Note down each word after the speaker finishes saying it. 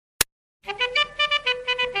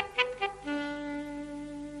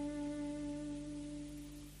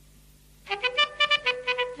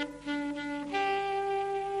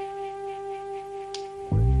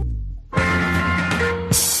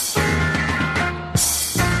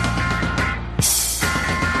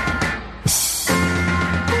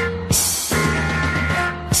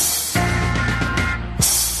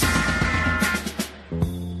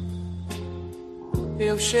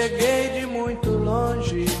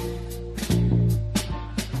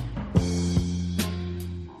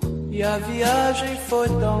a viagem foi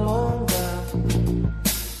tão longa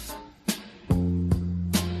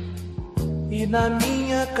e na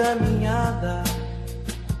minha caminhada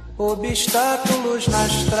obstáculos na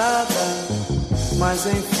estrada, mas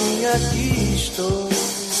enfim aqui estou.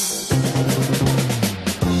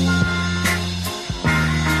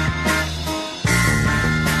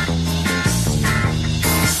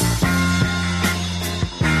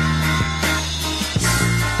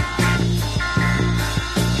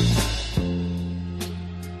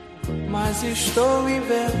 Mas estou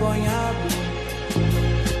envergonhado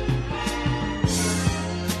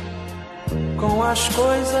com as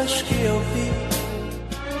coisas que eu vi,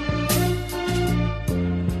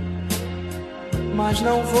 mas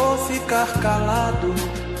não vou ficar calado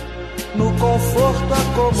no conforto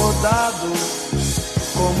acomodado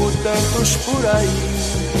como tantos por aí.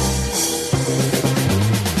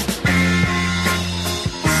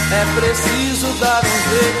 É preciso dar um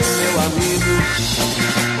jeito, meu amigo.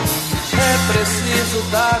 É preciso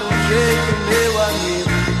dar um jeito, meu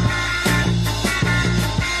amigo.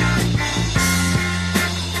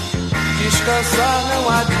 Descansar não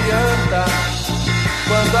adianta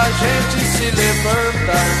quando a gente se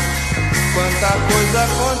levanta. Quanta coisa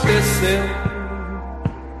aconteceu.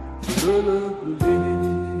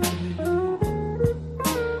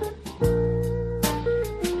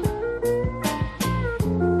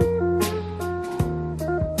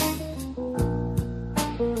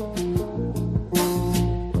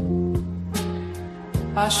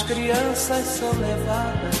 As crianças são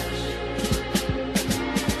levadas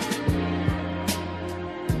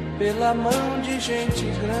pela mão de gente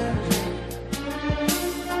grande.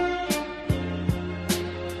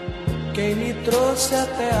 Quem me trouxe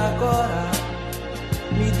até agora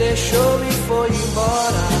me deixou e foi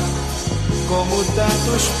embora, como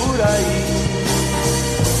tantos por aí.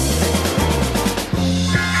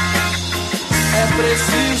 É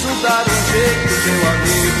preciso dar um jeito, meu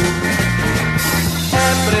amigo.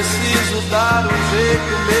 É preciso dar um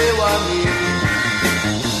jeito, meu amigo.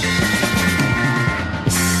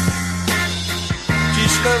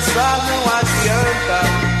 Descansar não adianta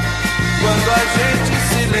quando a gente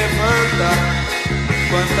se levanta.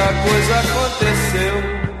 Quanta coisa aconteceu.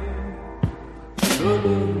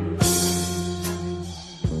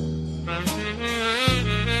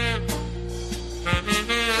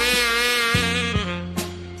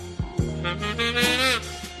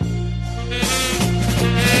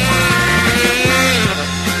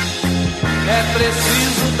 É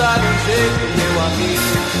preciso dar um jeito, meu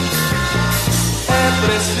amigo. É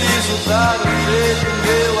preciso dar um jeito,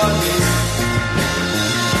 meu amigo.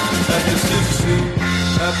 É preciso sim,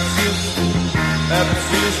 é preciso sim. É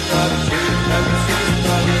preciso dar um jeito, é preciso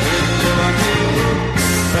dar um jeito, meu amigo.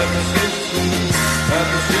 É preciso sim, é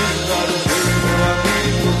preciso dar um jeito, meu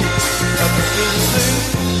amigo. É preciso sim,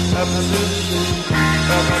 é preciso sim.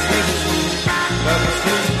 É preciso sim, é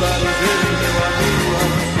preciso dar um jeito, meu amigo.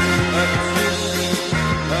 É preciso sim,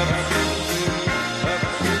 é preciso sim. É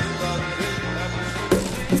preciso dar um jeito, é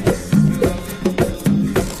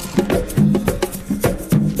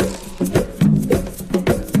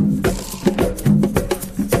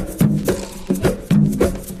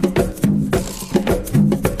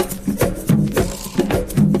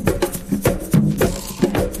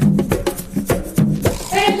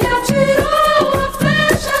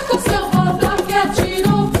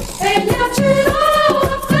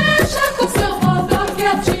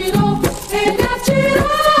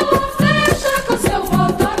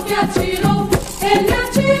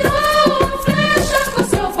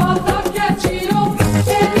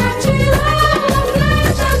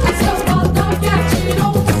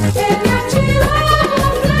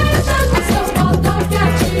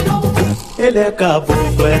Ele é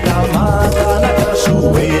caboclo, é da mata, na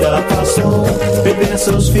cachoeira passou, beber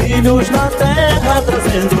seus filhos na terra,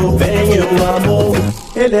 trazendo bem o amor.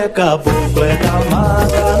 Ele é caboclo, é da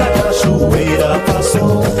mata, na cachoeira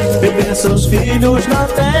passou, beber seus filhos na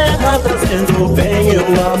terra, trazendo bem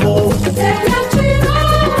o amor. Ele atirou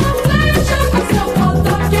a flecha com seu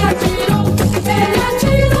volta que atirou. Ele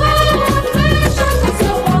atirou a flecha com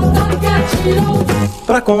seu volta que atirou.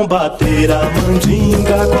 Pra combater a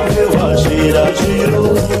mandinga, correu a gira,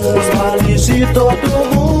 girou. Os males de todo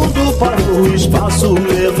mundo para o espaço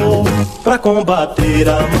levou. Pra combater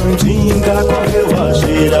a mandinga, correu a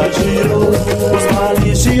gira, girou. Os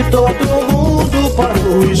males de todo mundo para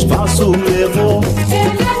o espaço levou.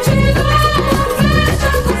 Ele atirou a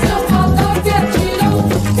flecha com seu volta que atirou.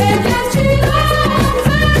 Ele atirou a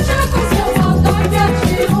flecha com seu volta que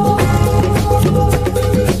atirou.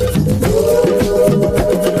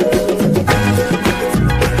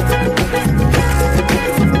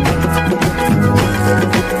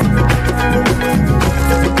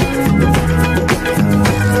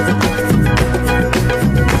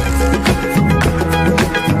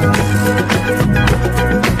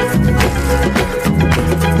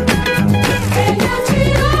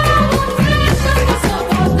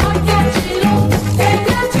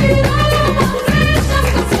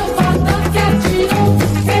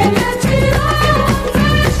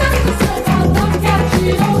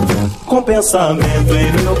 Com pensamento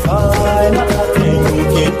em meu pai, nada tenho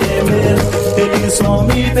que temer. Ele só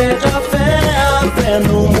me pede a fé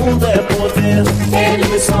no mundo é poder.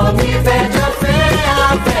 Ele só me pede a fé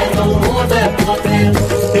no mundo é poder.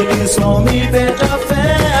 Ele só me pede a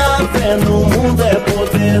fé no mundo é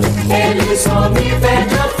poder. Ele só me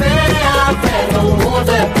pede a fé no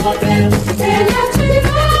mundo é poder. Ele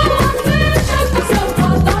atirou a flecha com seu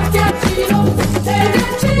ataque atirou. Ele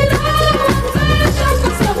atirou a flecha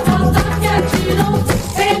com seu ataque atirou.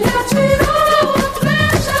 Ele atirou a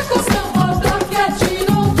flecha com seu ataque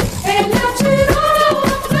atirou. Ele atirou a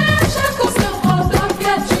flecha com seu ataque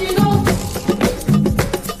atirou. Ele atirou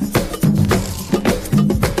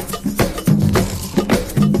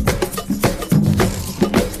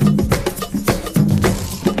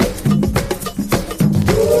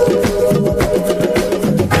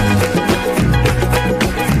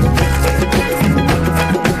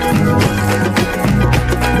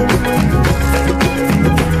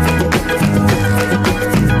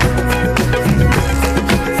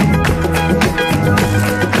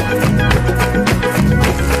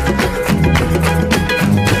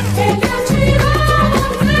a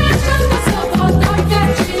flecha com seu ataque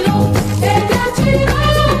atirou. Ele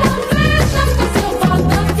atirou a flecha com seu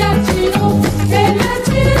ataque atirou. Ele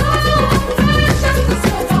atirou a flecha com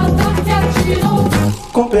seu ataque atirou.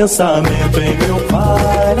 Com pensamento em meu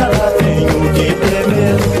pai, nada tenho que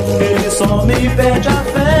temer. Ele só me pede a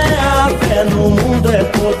fé no mundo é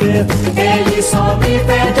poder. Ele só me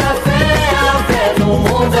pede a fé no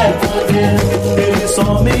mundo é poder. Ele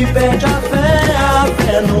só me pede a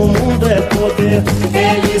fé no mundo é poder.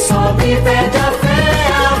 Ele só me pede a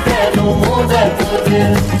fé no mundo é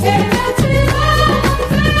poder. Ele atirou a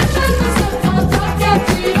flecha com seu ataque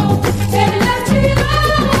atirou. Ele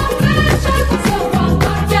atirou a flecha com seu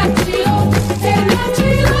ataque atirou. Ele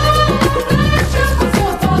atirou a flecha com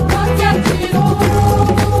seu ataque atirou.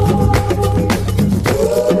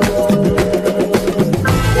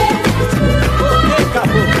 Ok,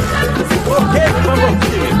 acabou. Ok, vamos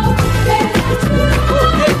aqui.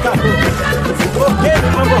 Ok, acabou.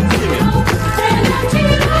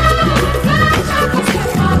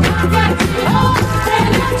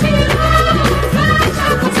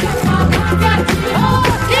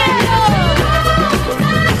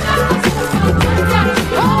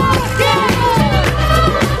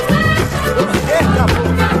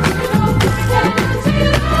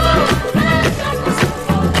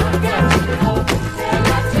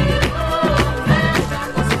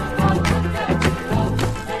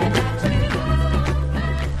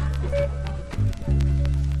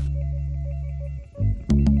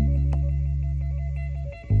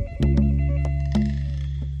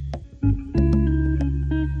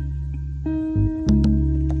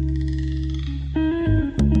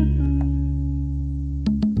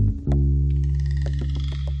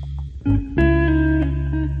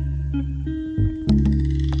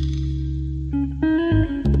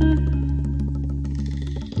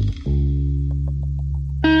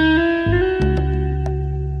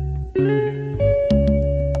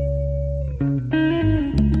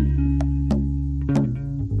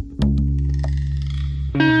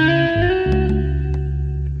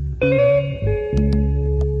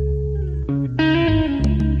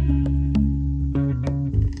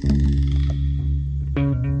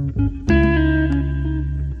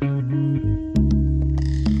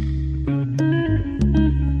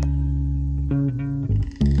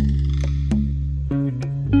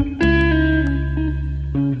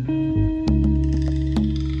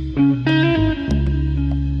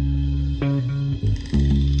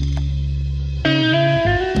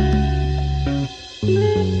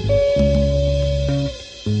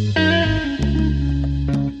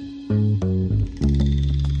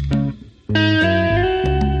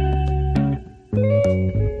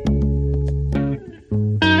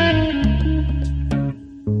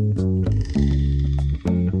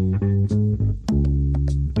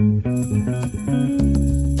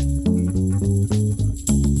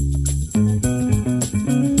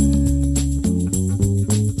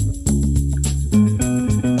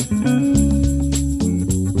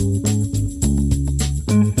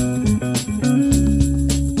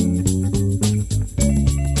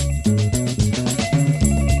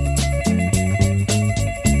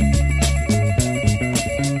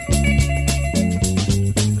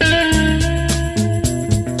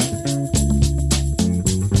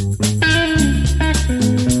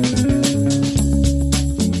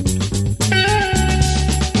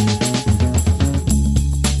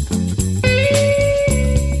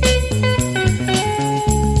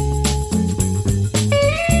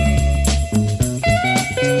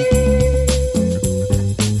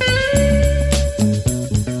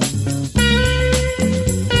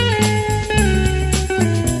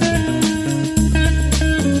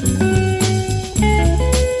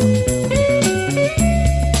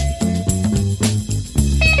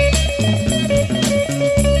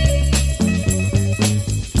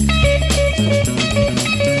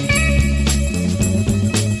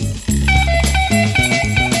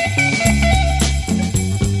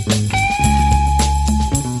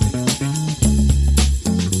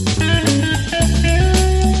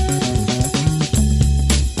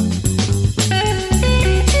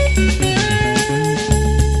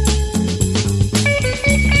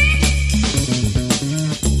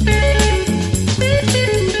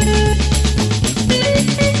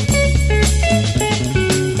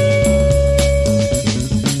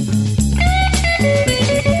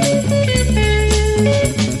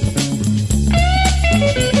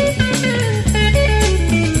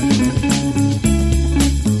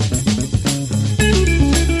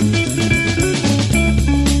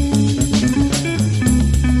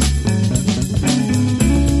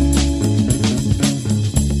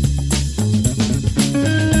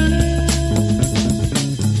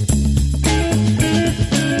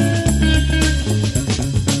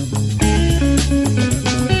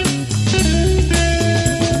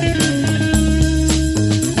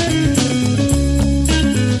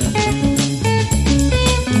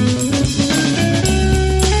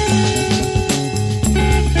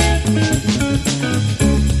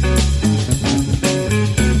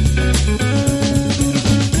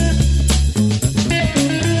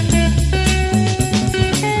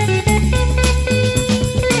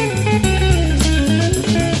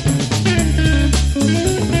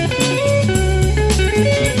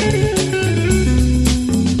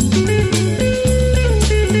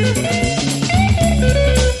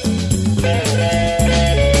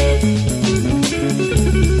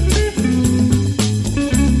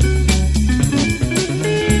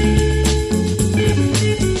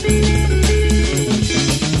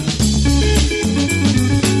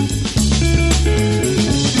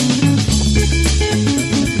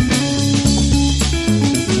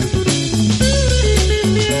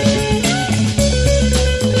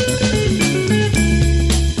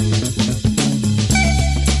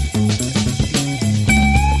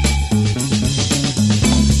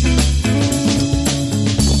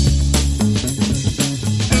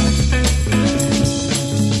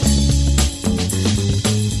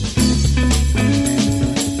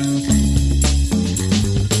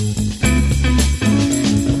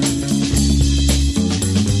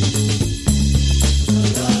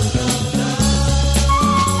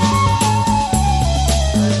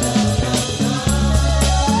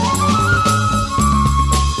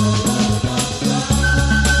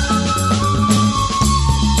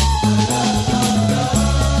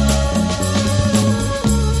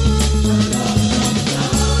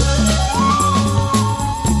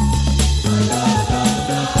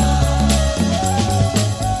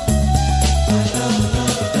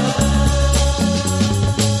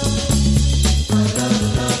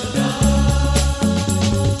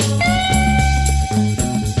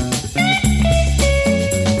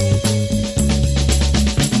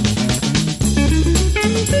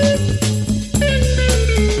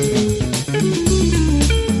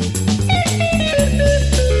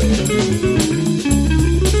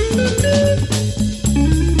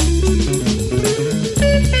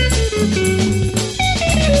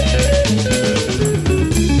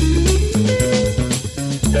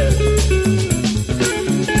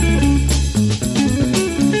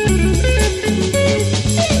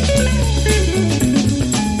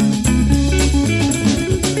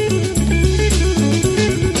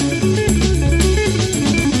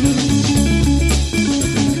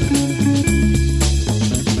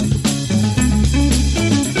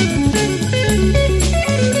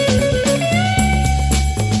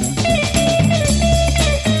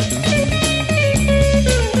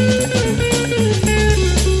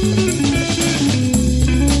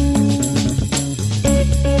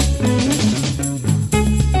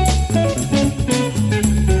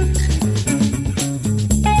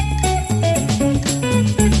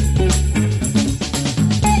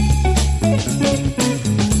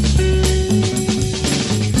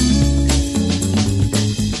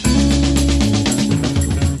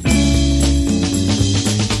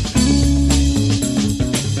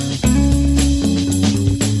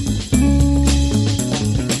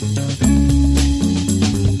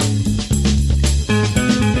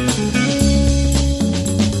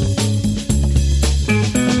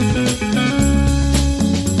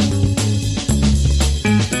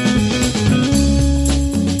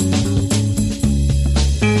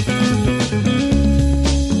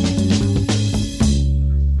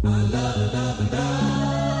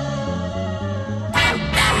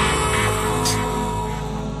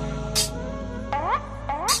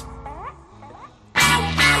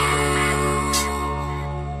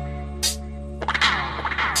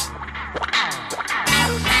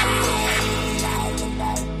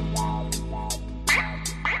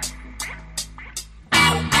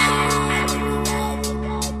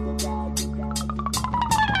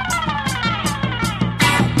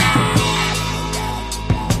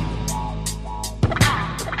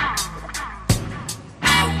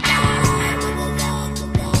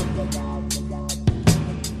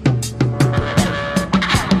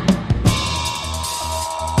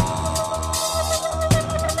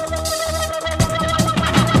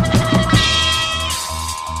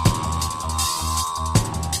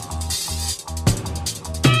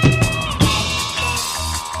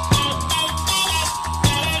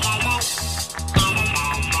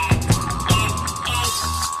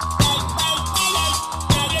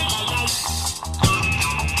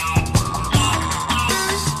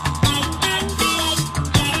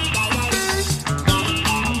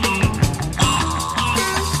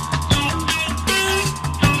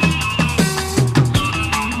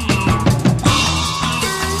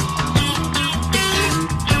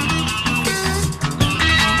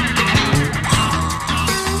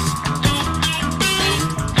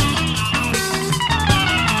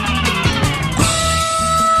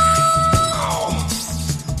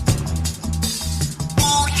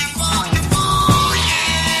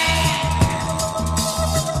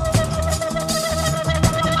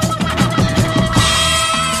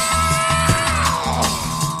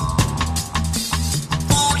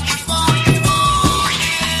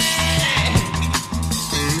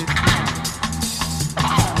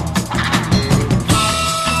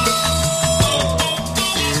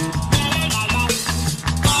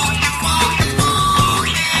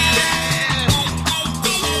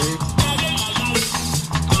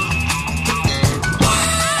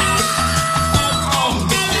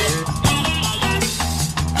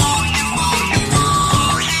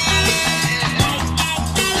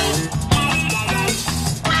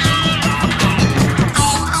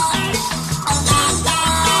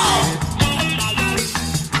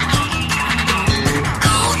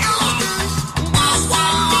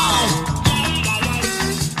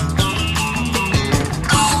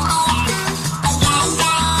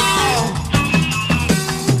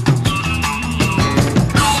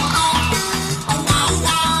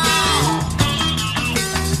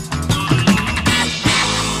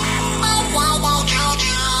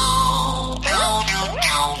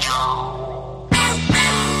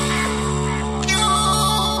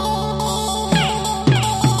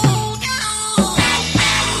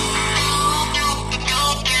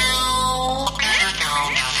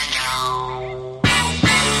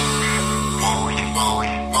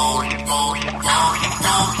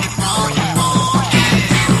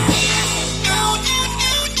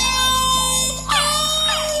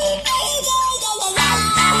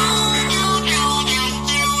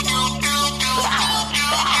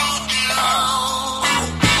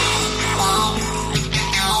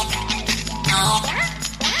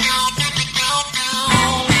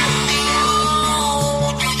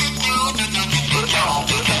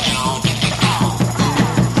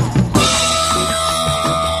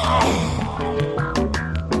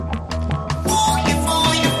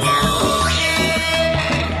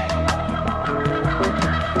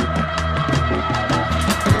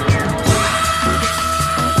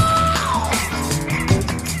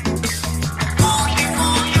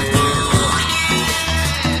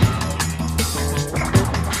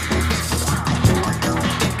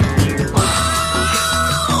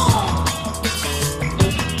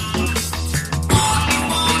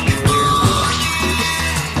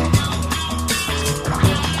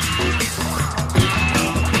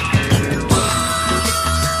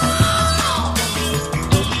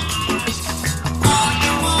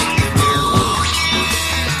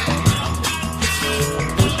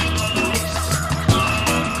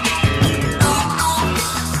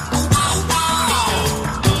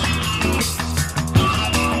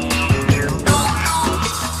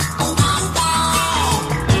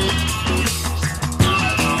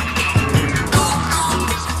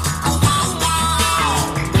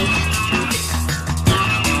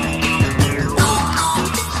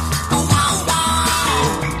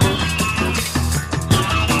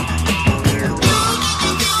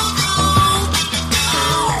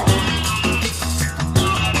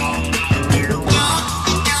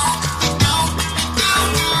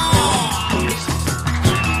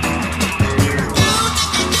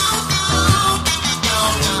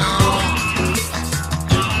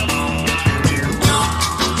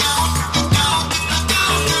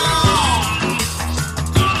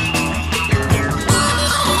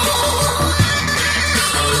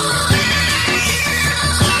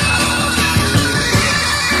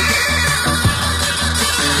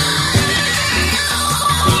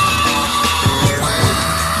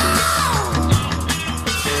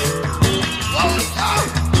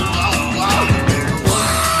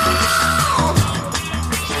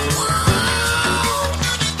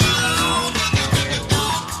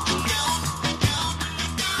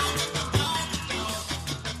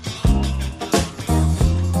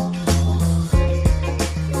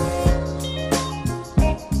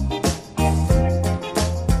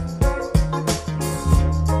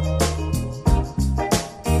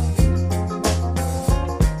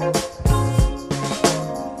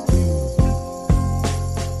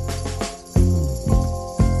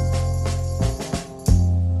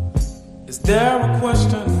 there a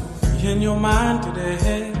question in your mind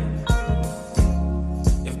today?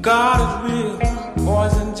 If God is real or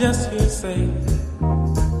isn't just hearsay?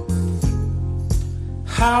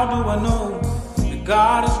 How do I know that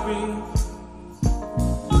God is real?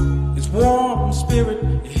 His warm spirit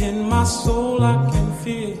in my soul I can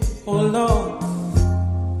feel. Oh Lord,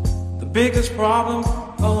 the biggest problem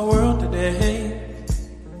of the world today,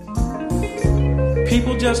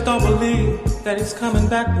 people just don't believe that he's coming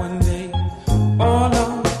back one day. Oh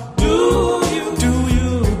Lord, do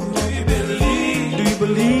you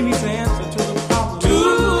believe he's the answer to the problem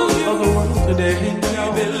of the world today?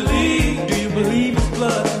 Do you believe his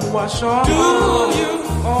blood can wash all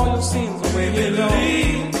your sins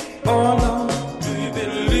away? Oh Lord, do you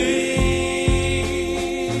believe?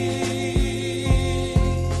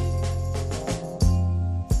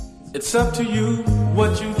 It's up to you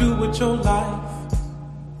what you do with your life.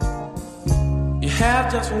 You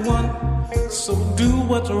have just one, so do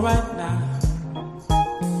what's right now.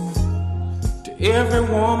 To every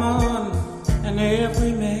woman and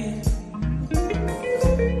every man,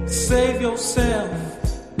 save yourself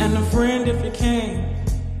and a friend if you can.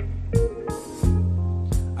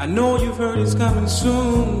 I know you've heard he's coming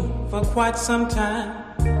soon for quite some time,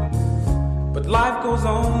 but life goes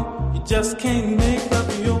on, you just can't make up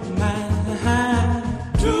your mind.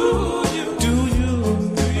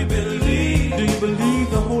 Do you believe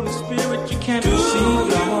the Holy Spirit you can't receive,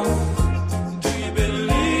 y'all? Do you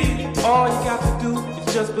believe? All you got to do is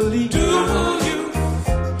just believe. Do you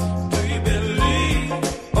believe?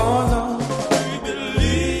 Oh Lord, do you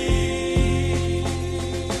believe?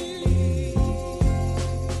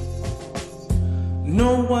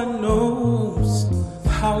 No one knows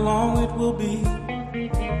how long it will be.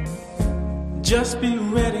 Just be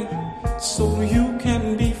ready so you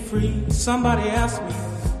can be free. Somebody asked me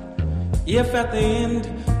if at the end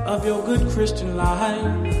of your good Christian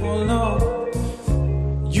life, oh Lord,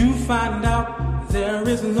 you find out there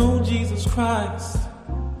is no Jesus Christ,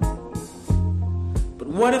 but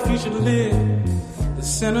what if you should live the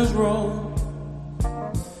sinner's role?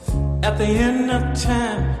 At the end of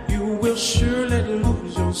time, you will surely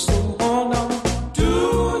lose your soul. Oh Lord, do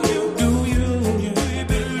you believe?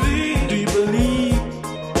 Do you believe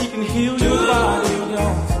he can heal your body,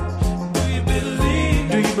 Lord?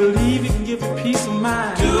 Do you believe he can give you peace of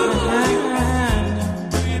mind? Do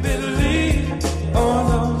you believe? Oh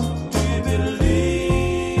Lord, do you believe?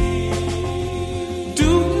 Do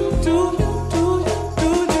you?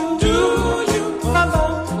 Oh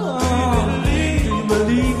Lord, do you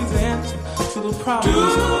believe he's the answer to the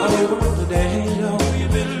problems of the world today?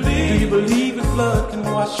 Do you believe his blood can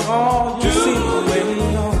wash all your sins away?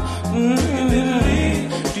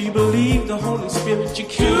 Do you believe the Holy Spirit you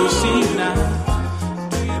can receive now?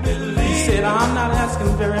 He said, I'm not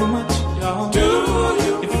asking very much, y'all.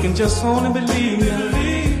 If you can just only believe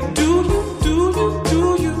me. Do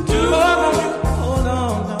you? Hold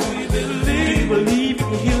on. Do you believe you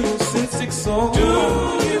can heal your sin sick soul? Do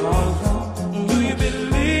you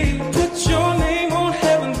believe? Put your name on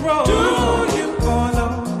heaven's roll. Do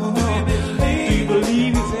you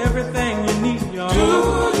believe he's everything you need, y'all? Do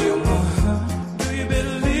you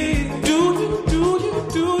believe? Do you?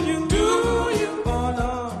 Oh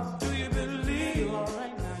Lord, do you believe? All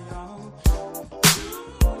right now, y'all.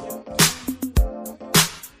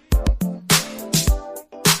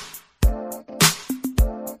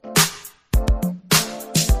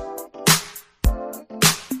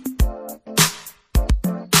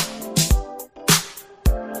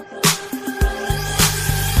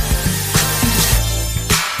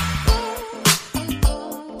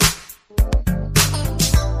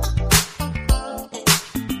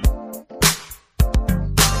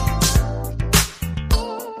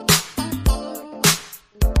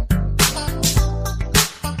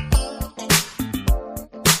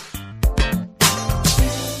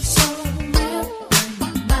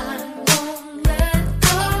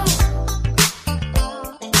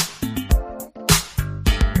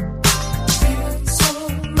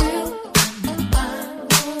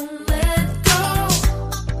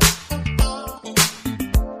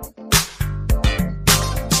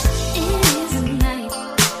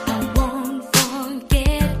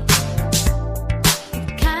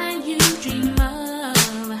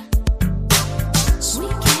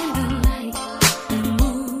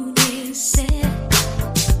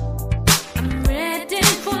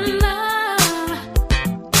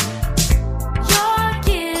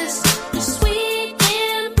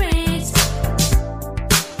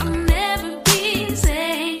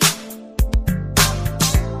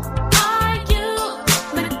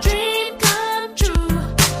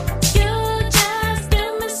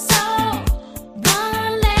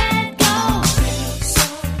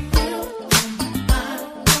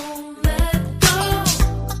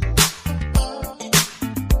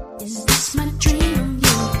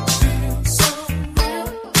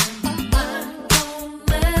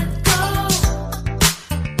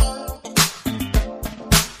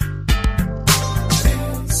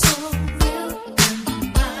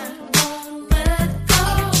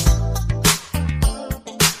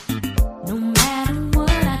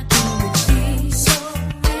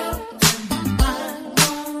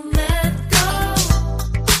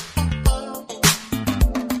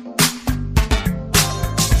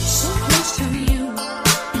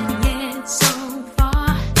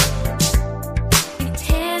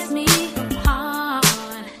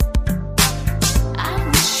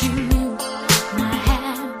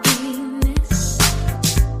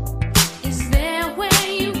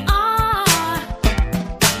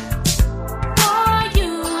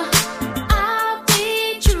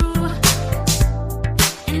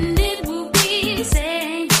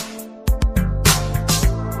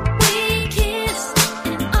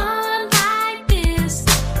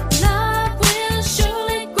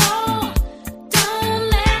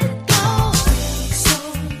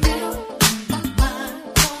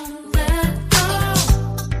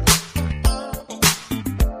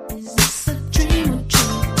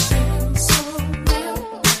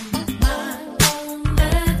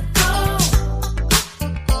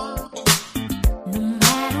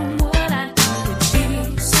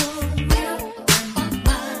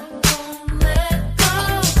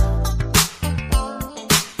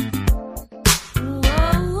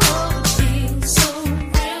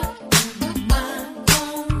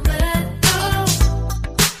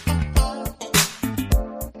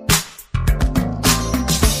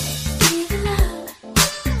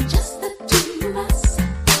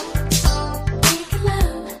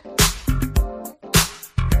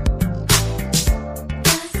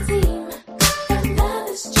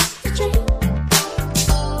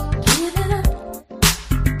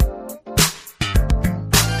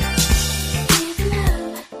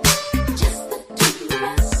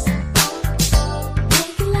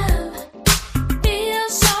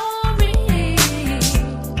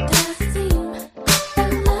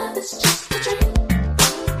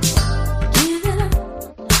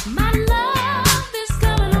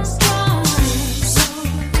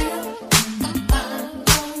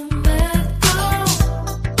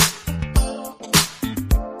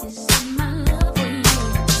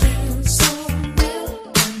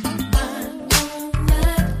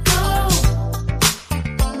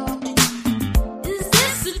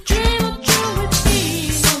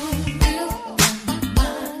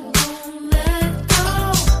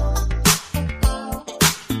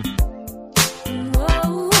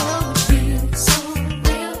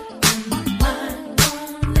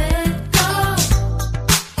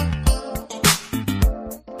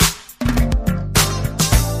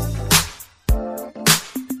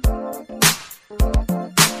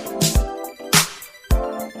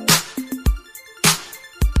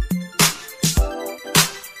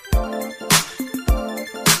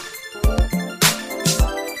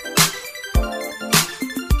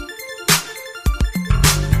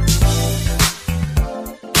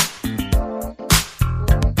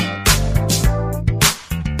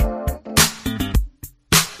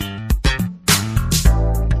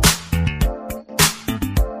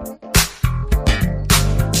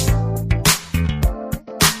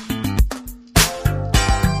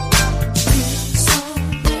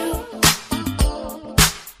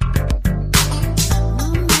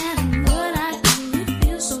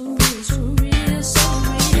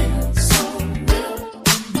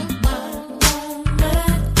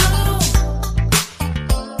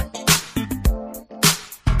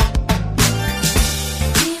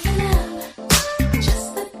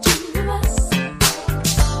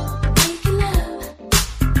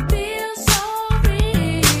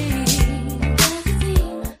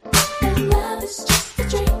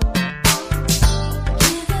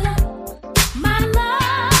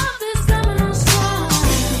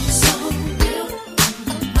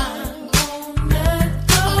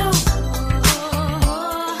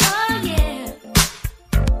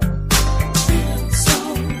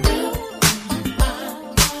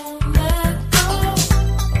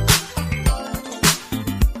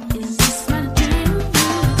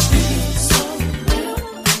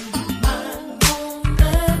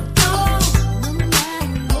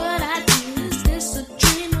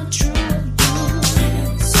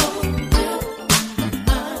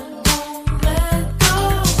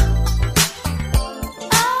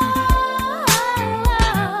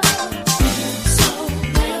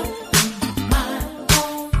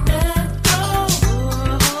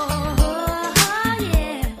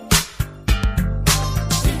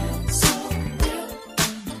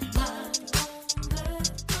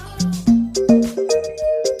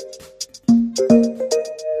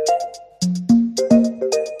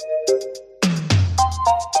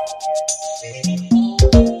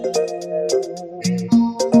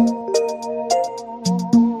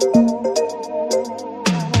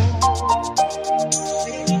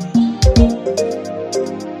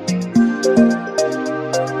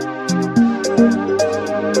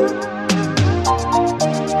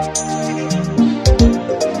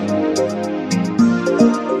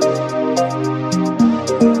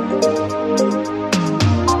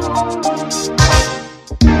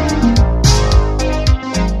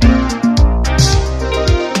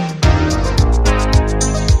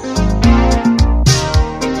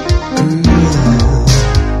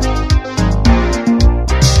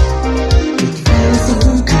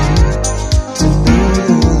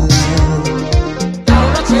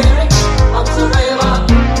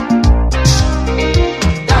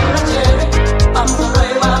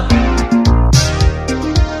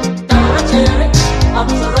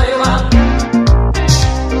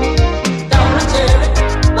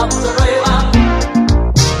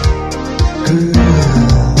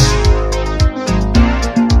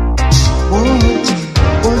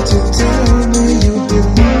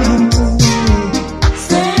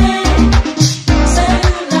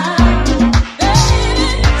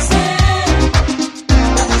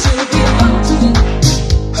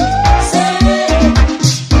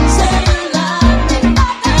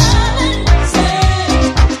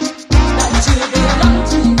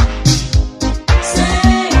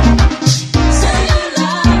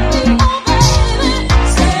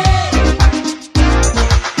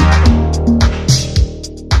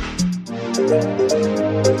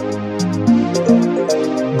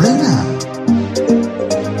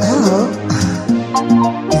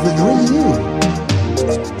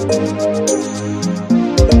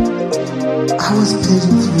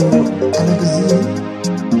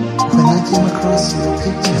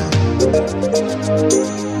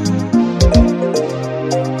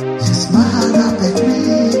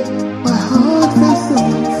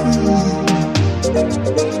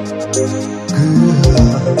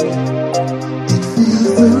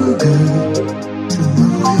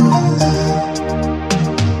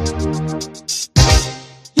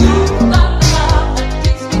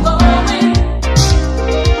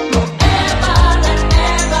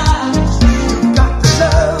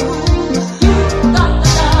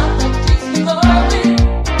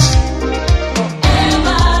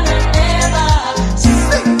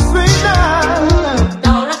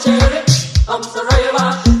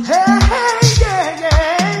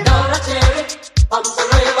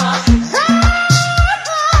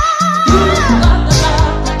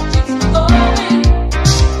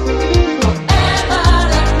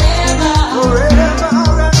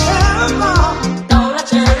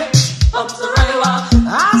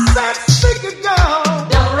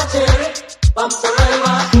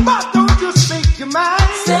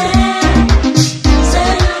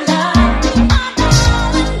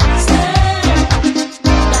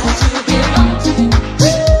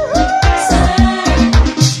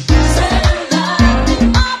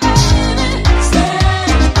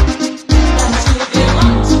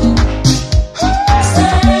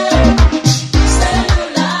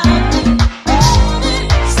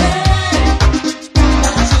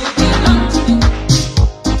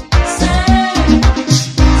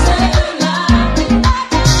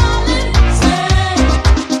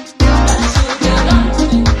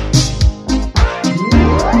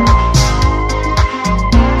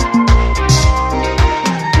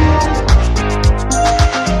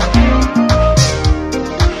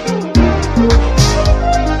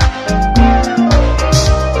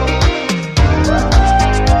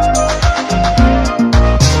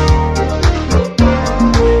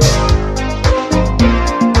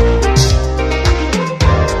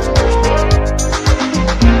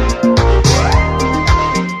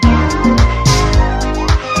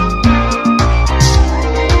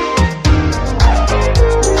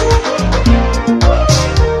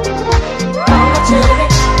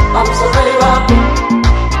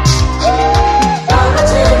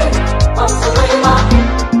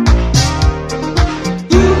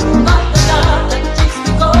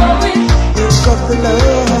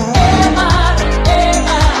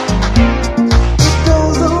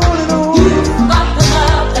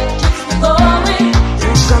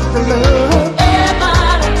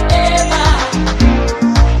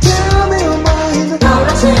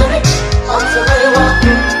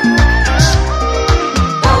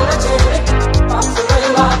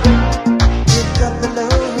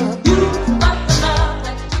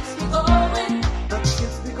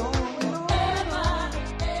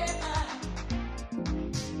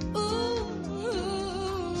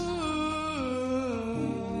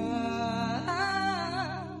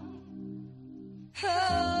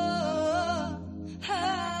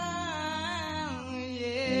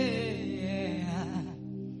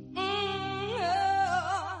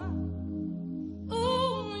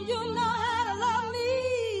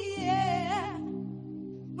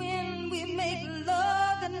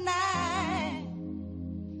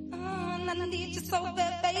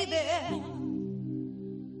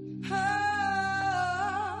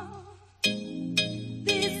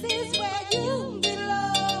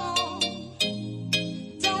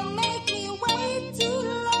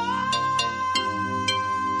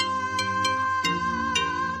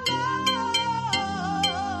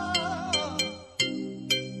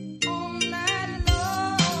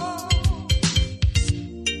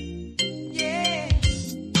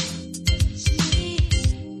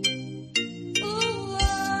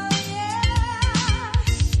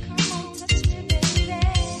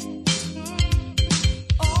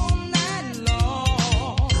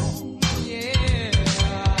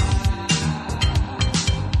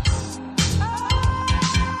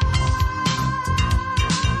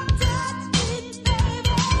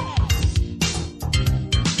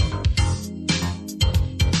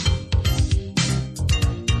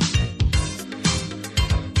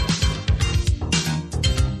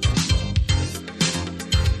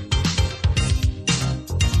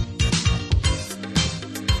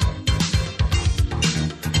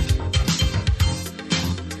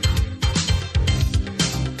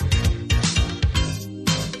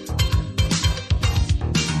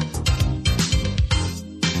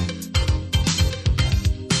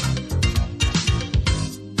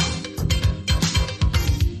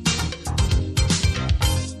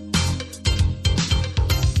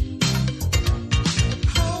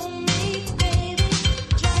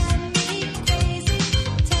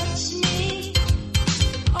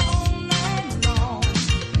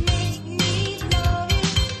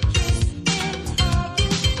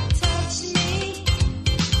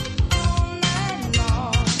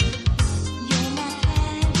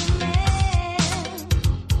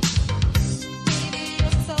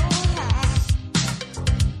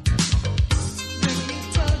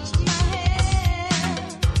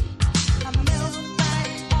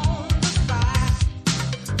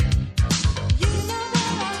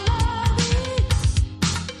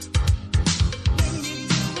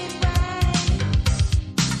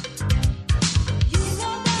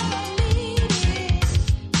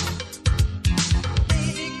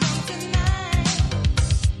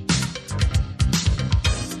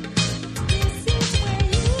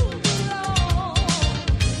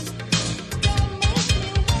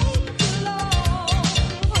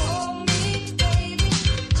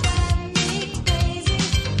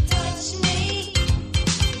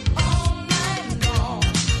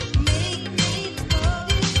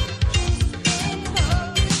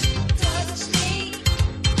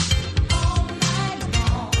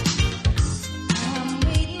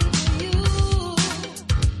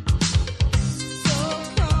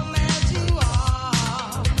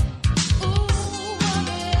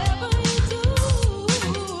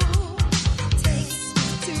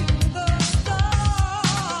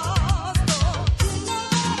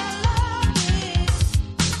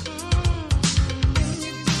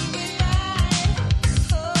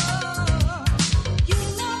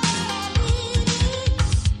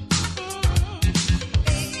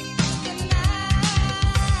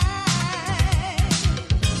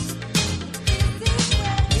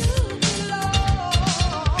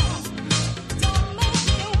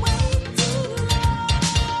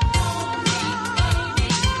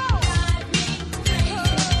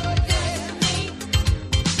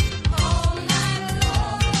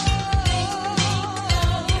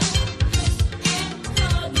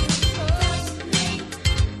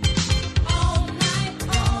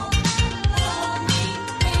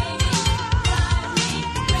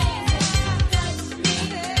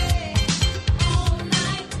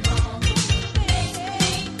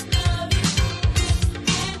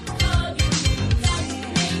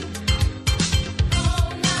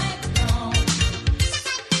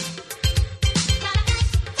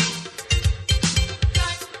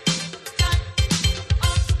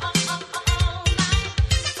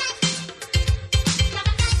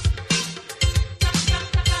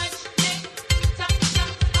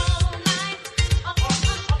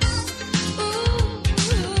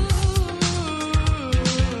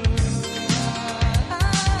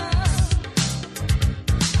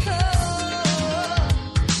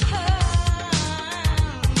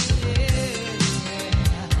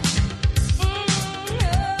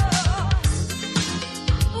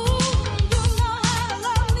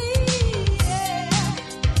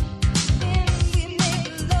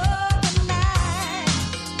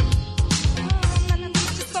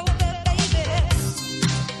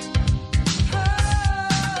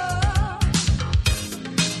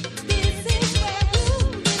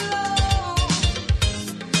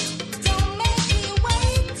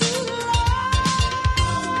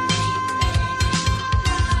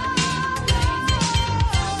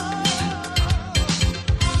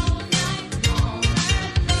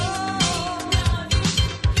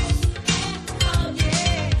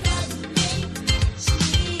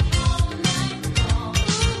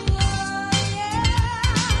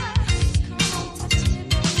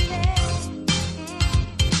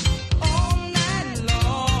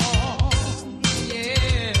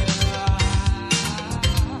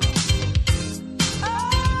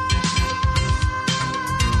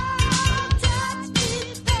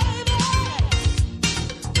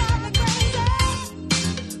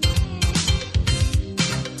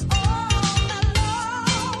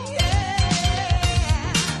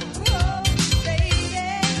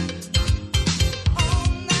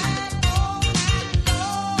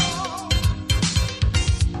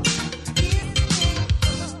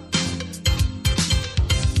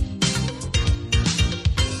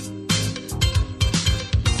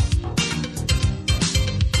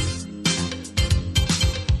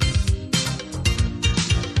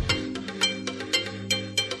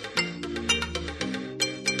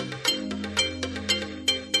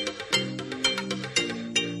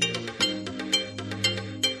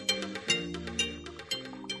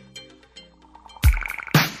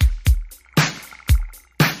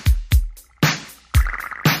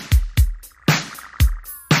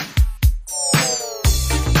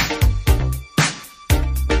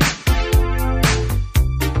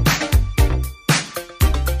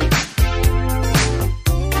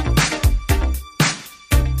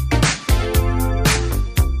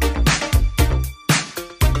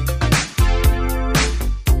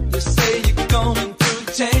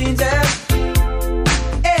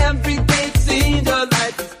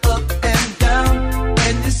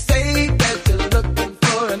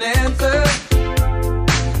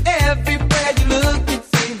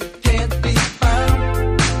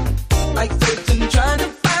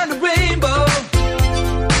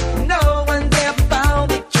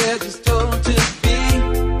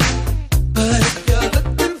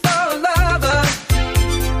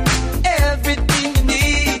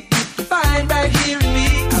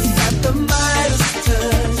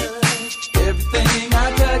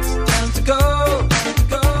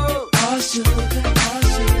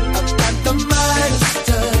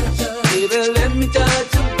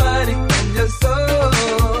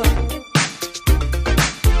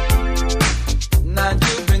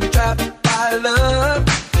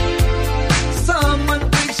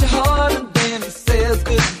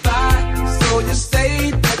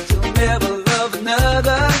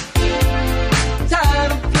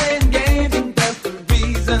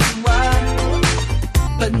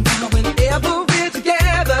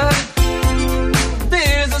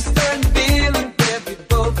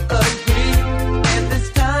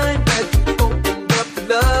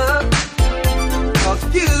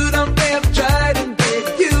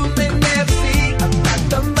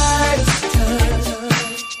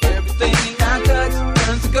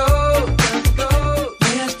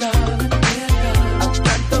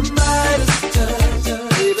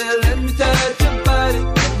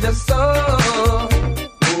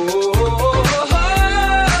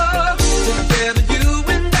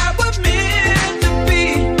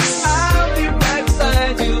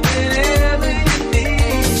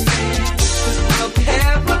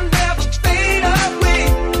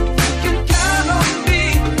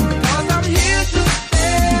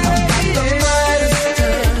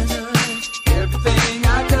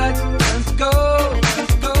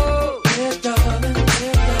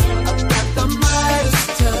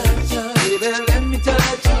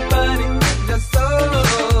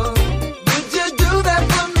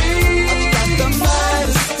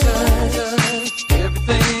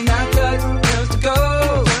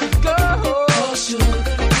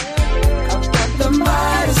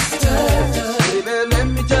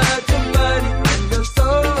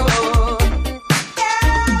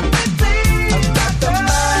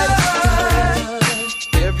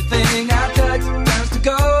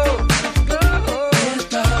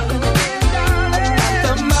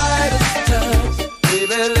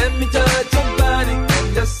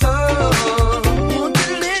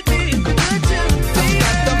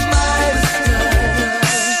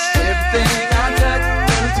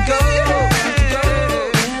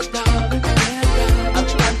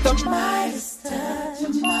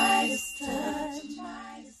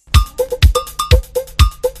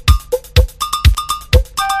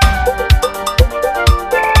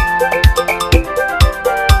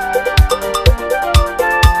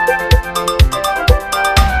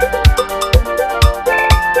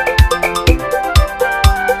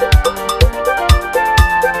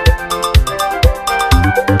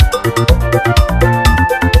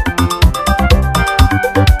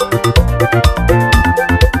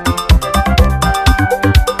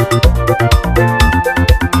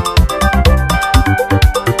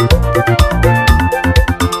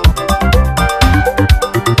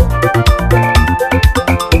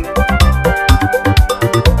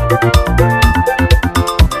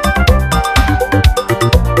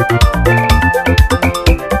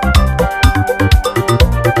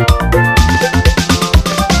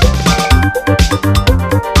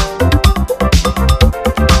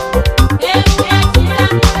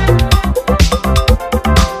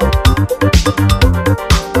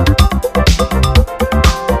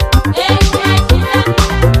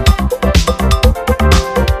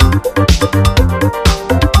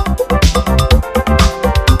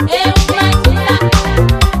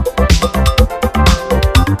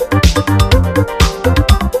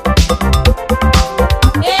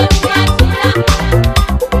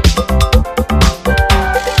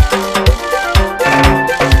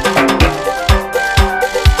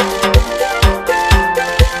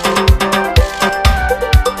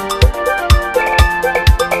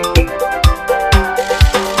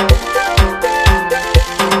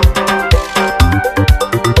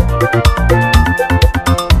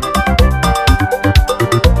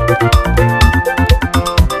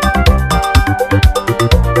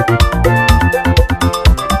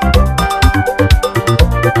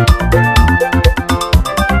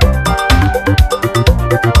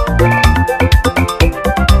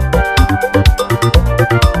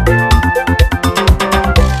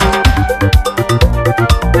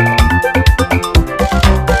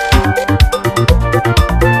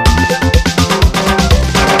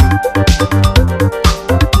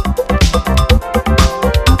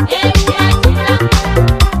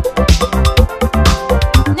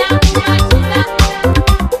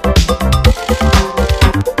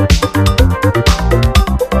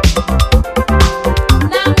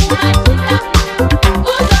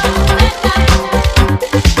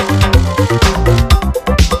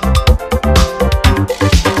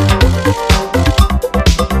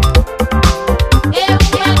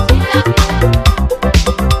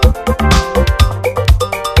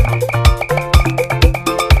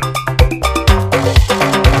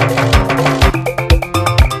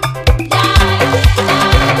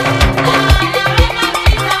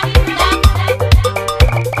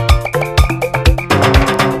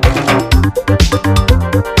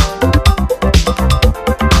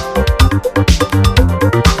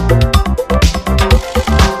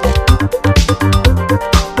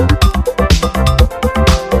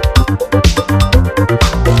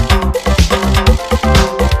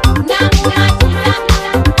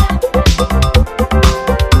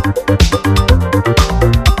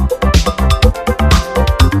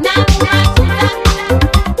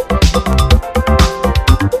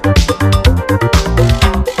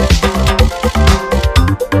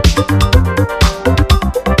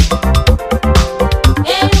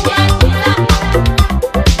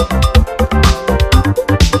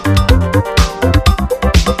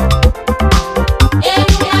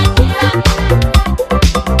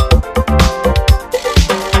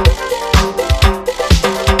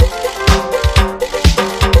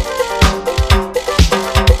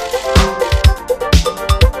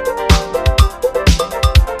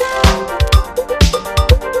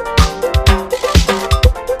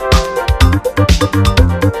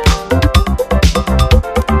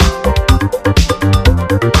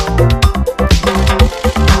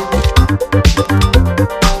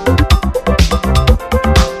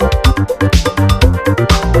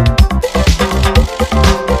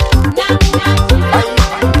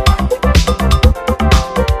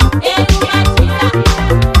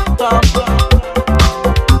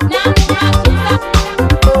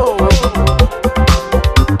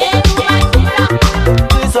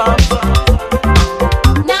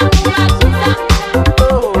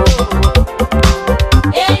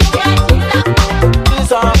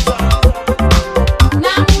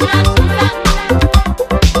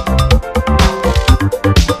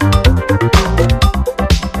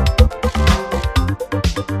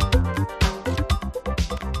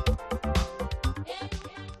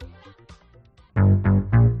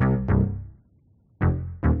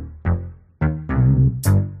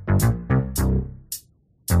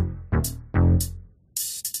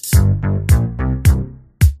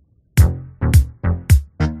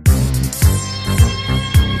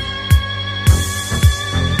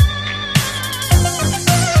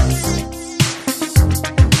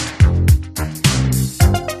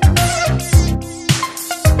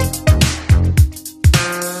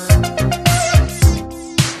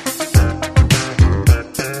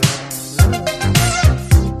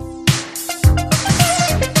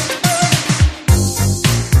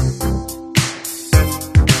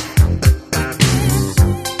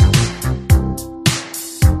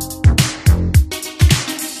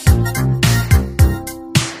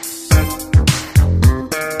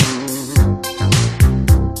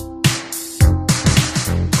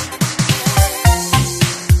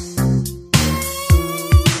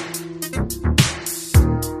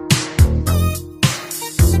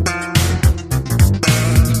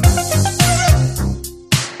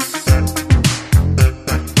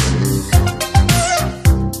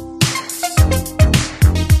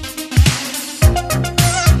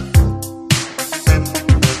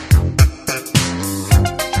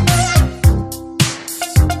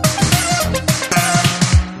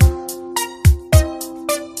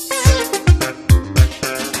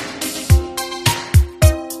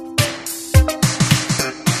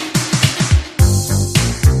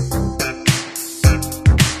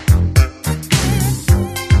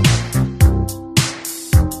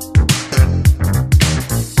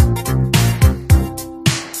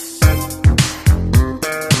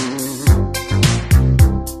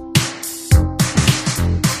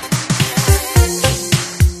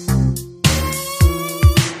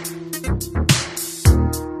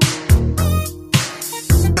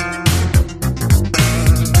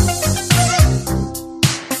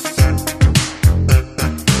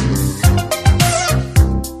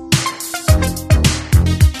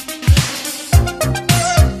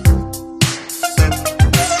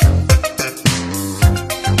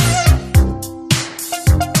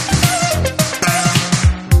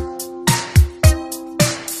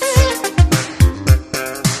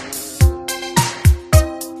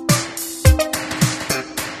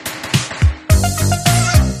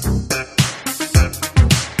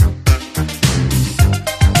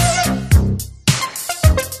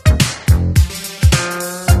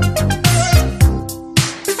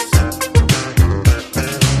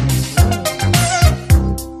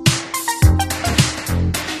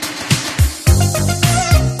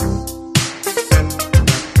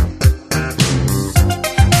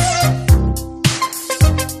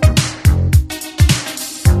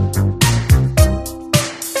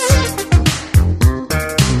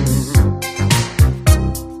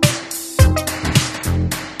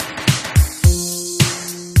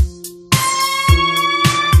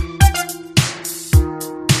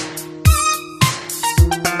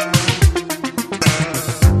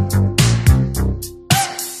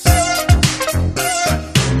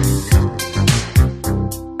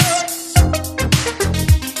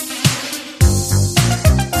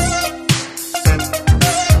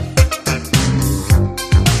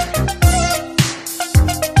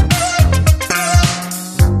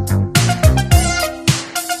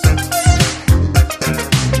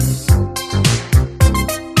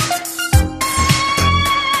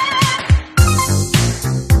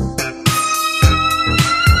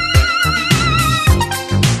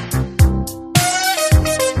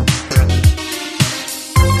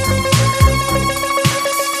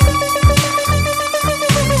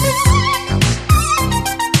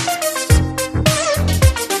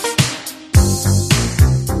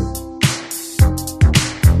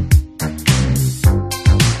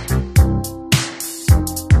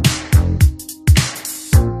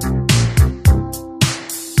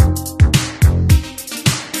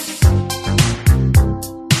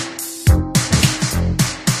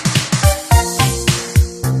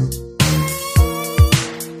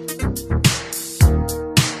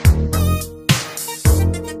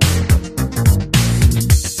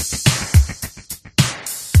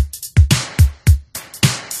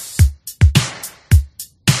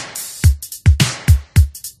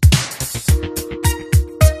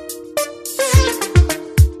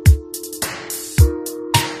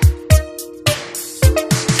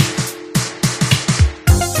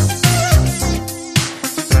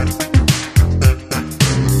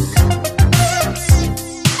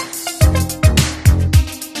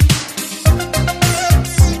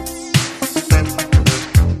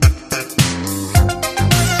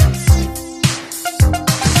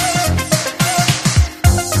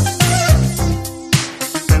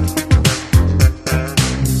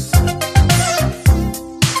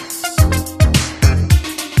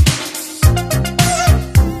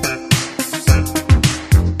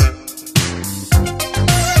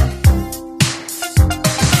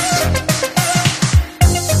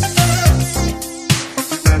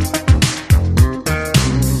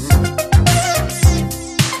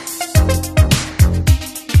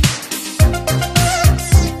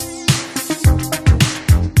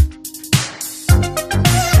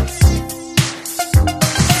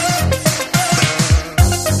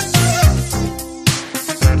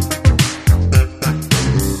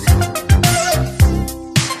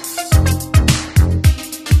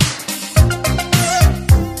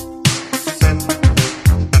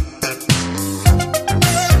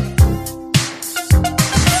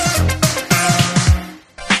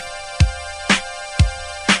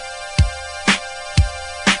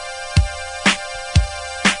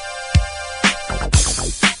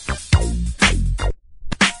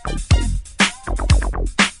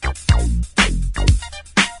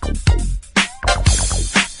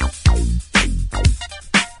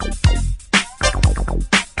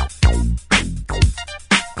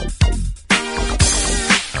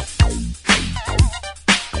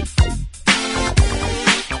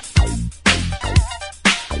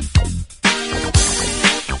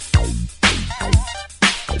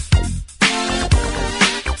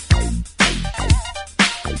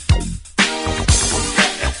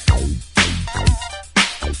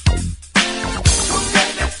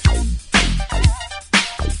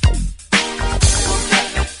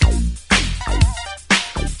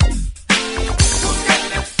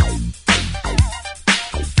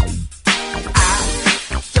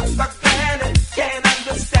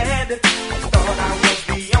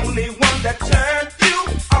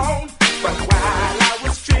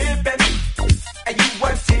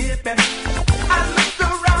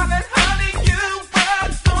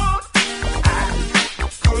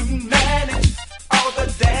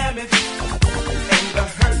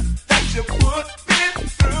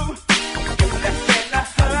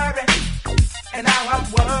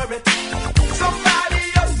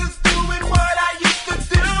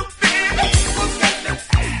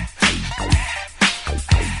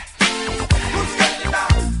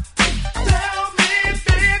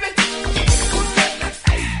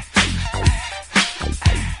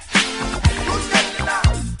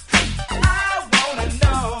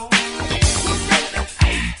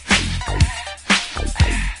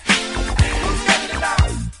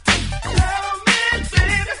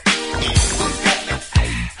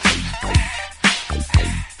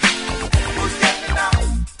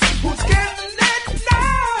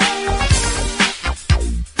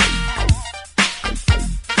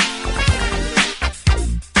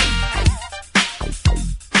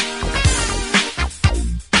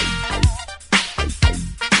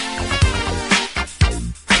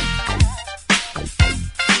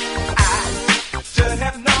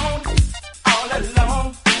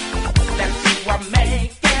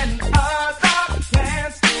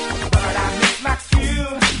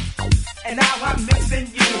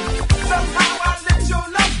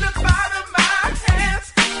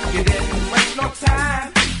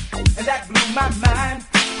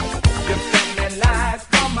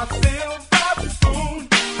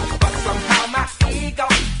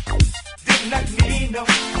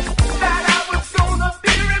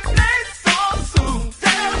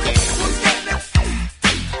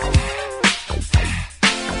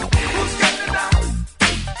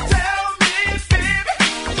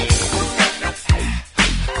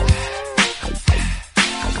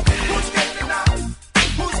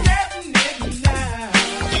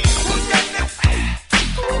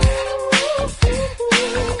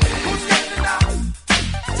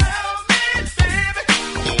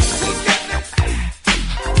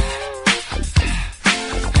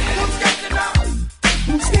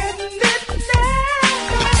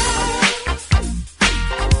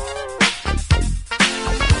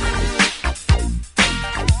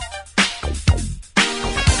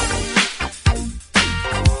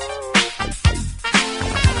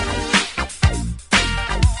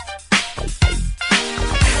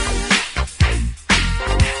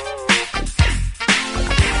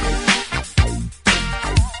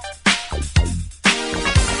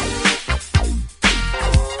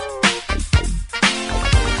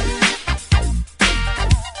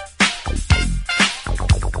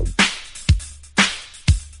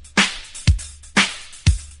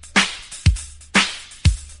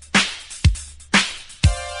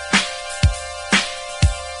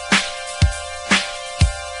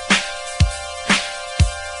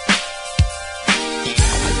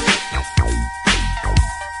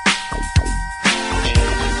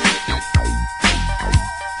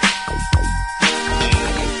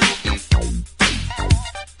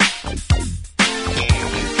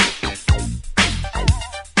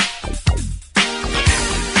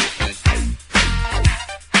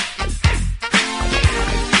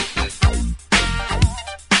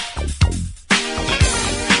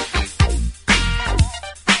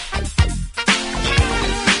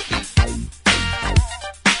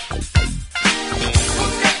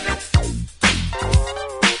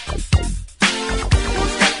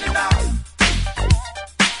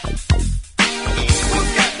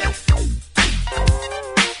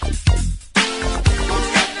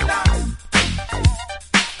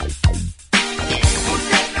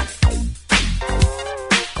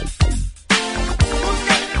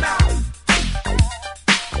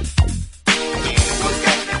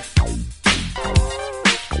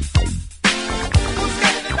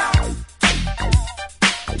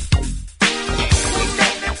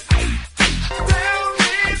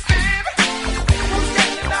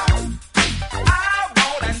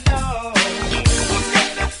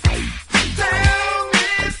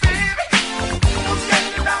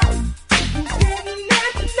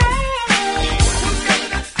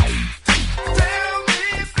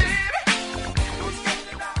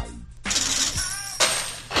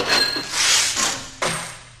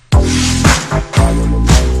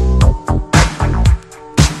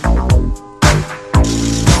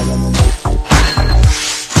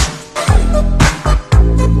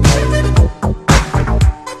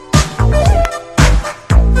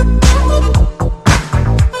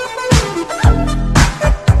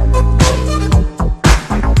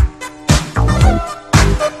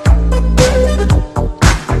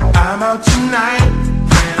 Money.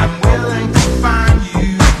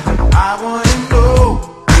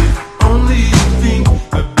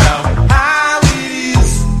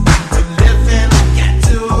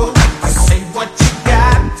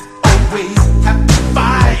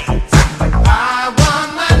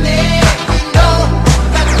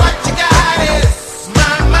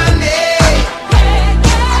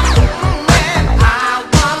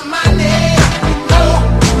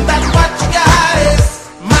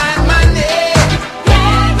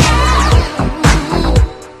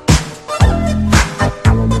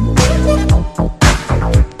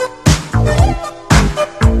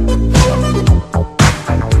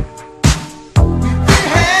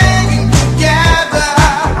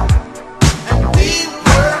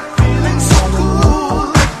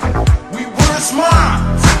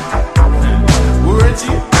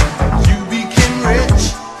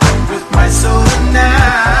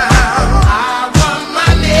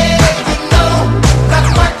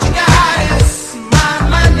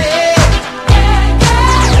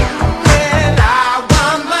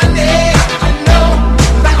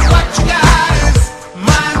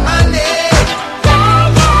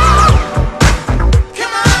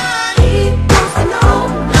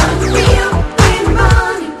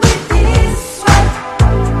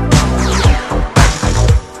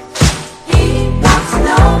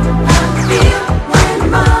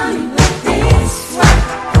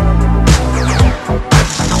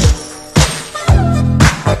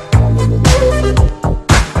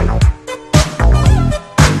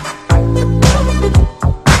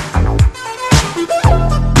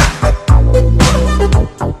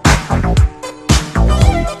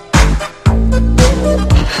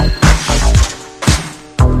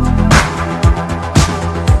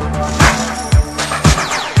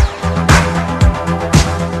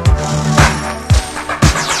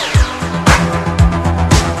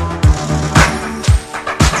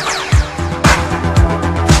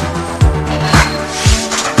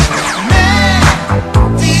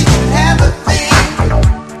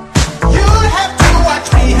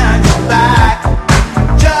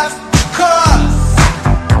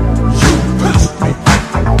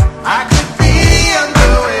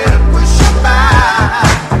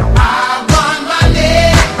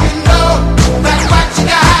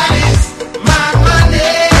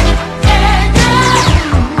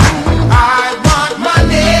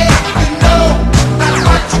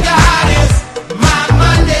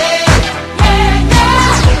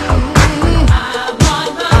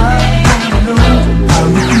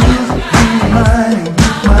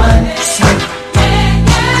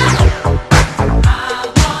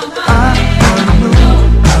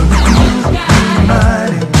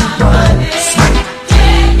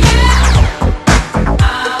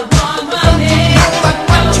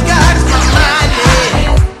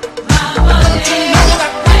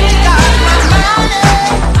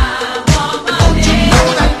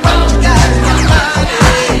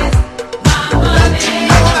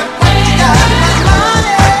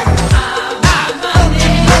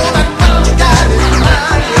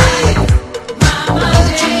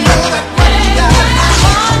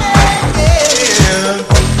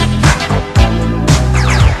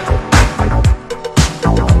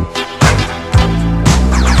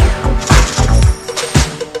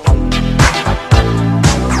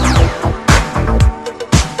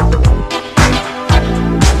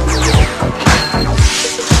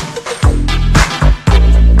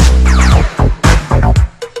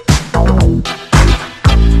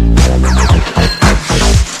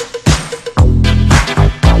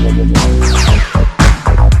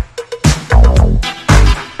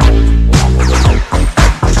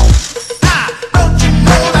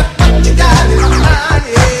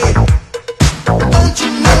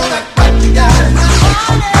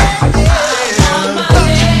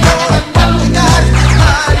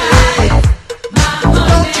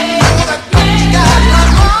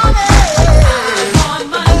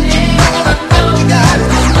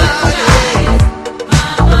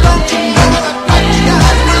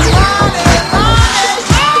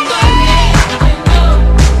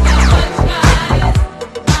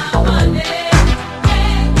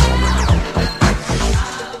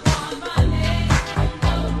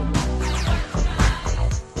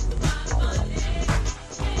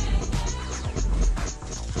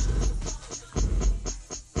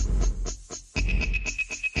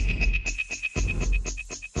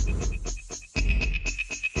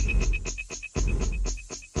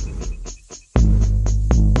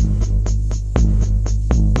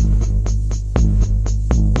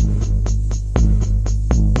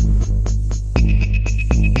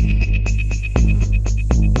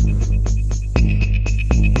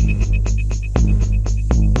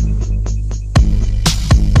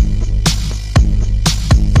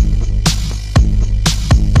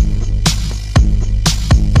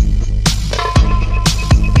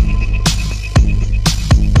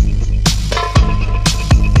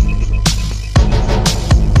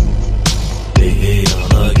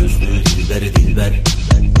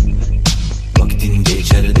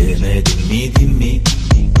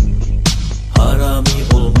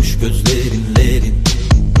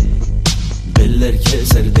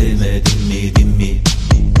 keser demedim mi dimmi.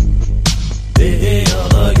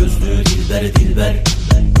 Ala gözlü dilber dilber,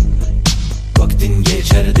 vaktin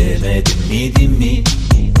geçer demedim mi dimmi.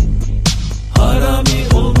 Harami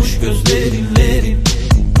olmuş gözlerinlerin,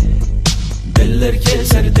 beller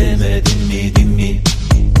keser demedim mi dimmi.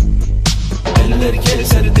 Beller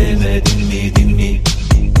keser demedim mi dimmi.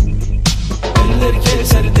 Beller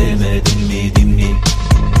keser demedim mi dimmi.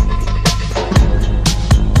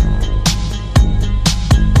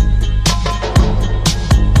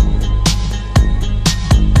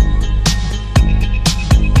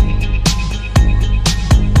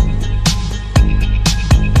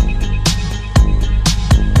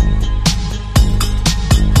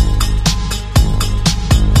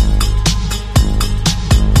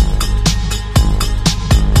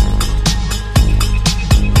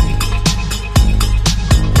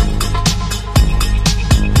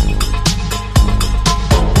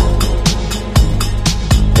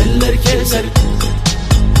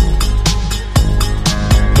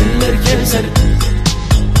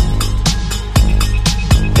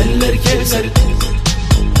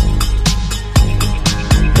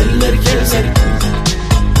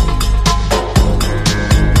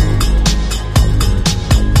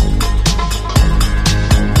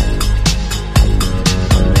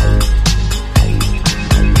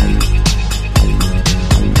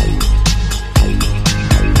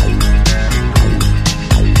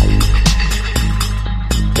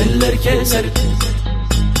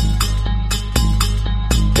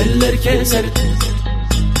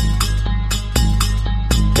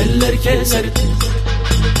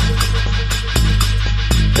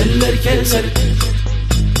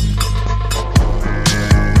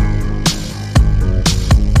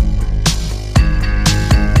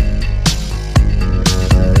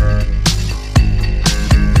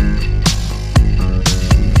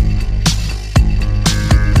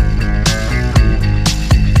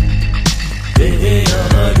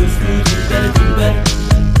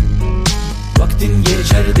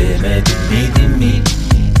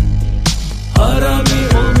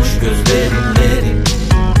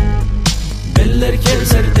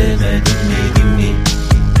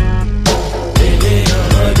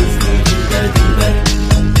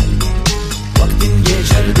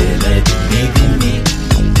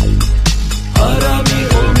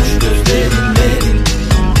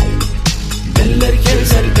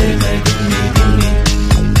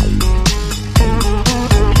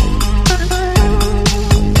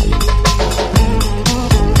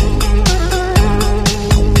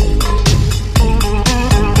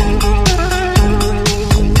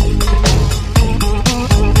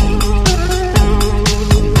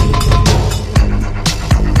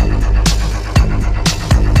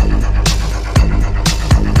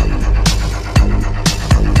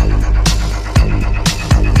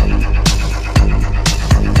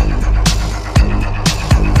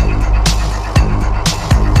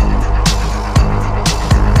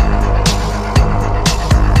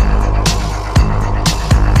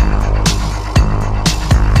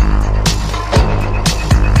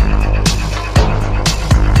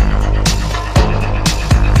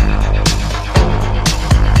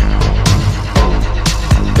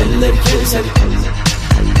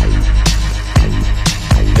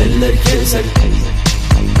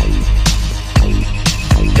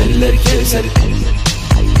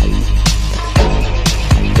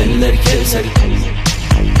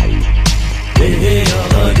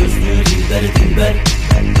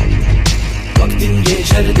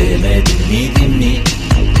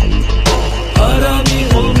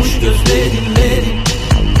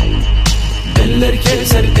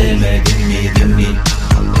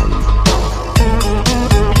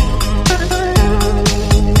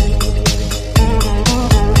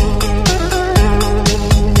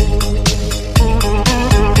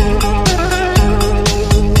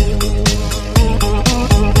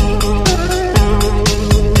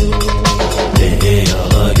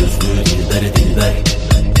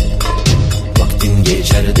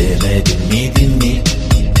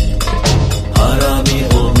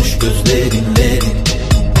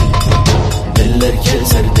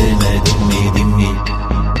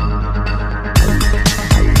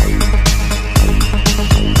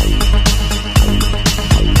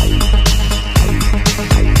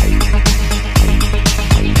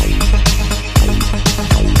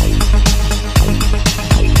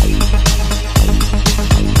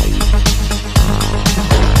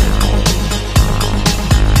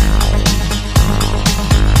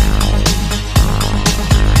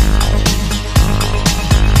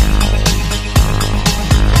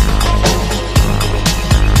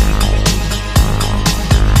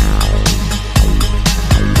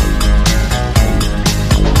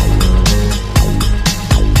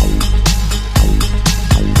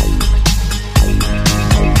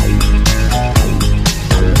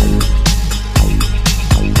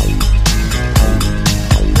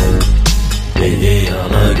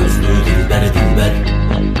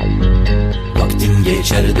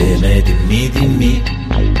 geçer demedim mi?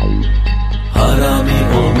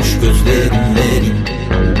 Harami olmuş gözlerin.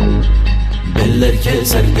 Beller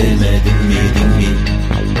keser demedim mi?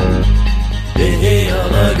 Hey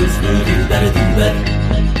ala gözlü dilber.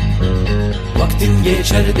 Vaktin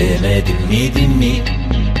geçer demedim mi?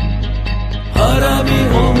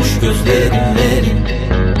 Harami olmuş gözlerin.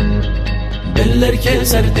 Beller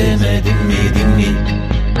keser demedim mi?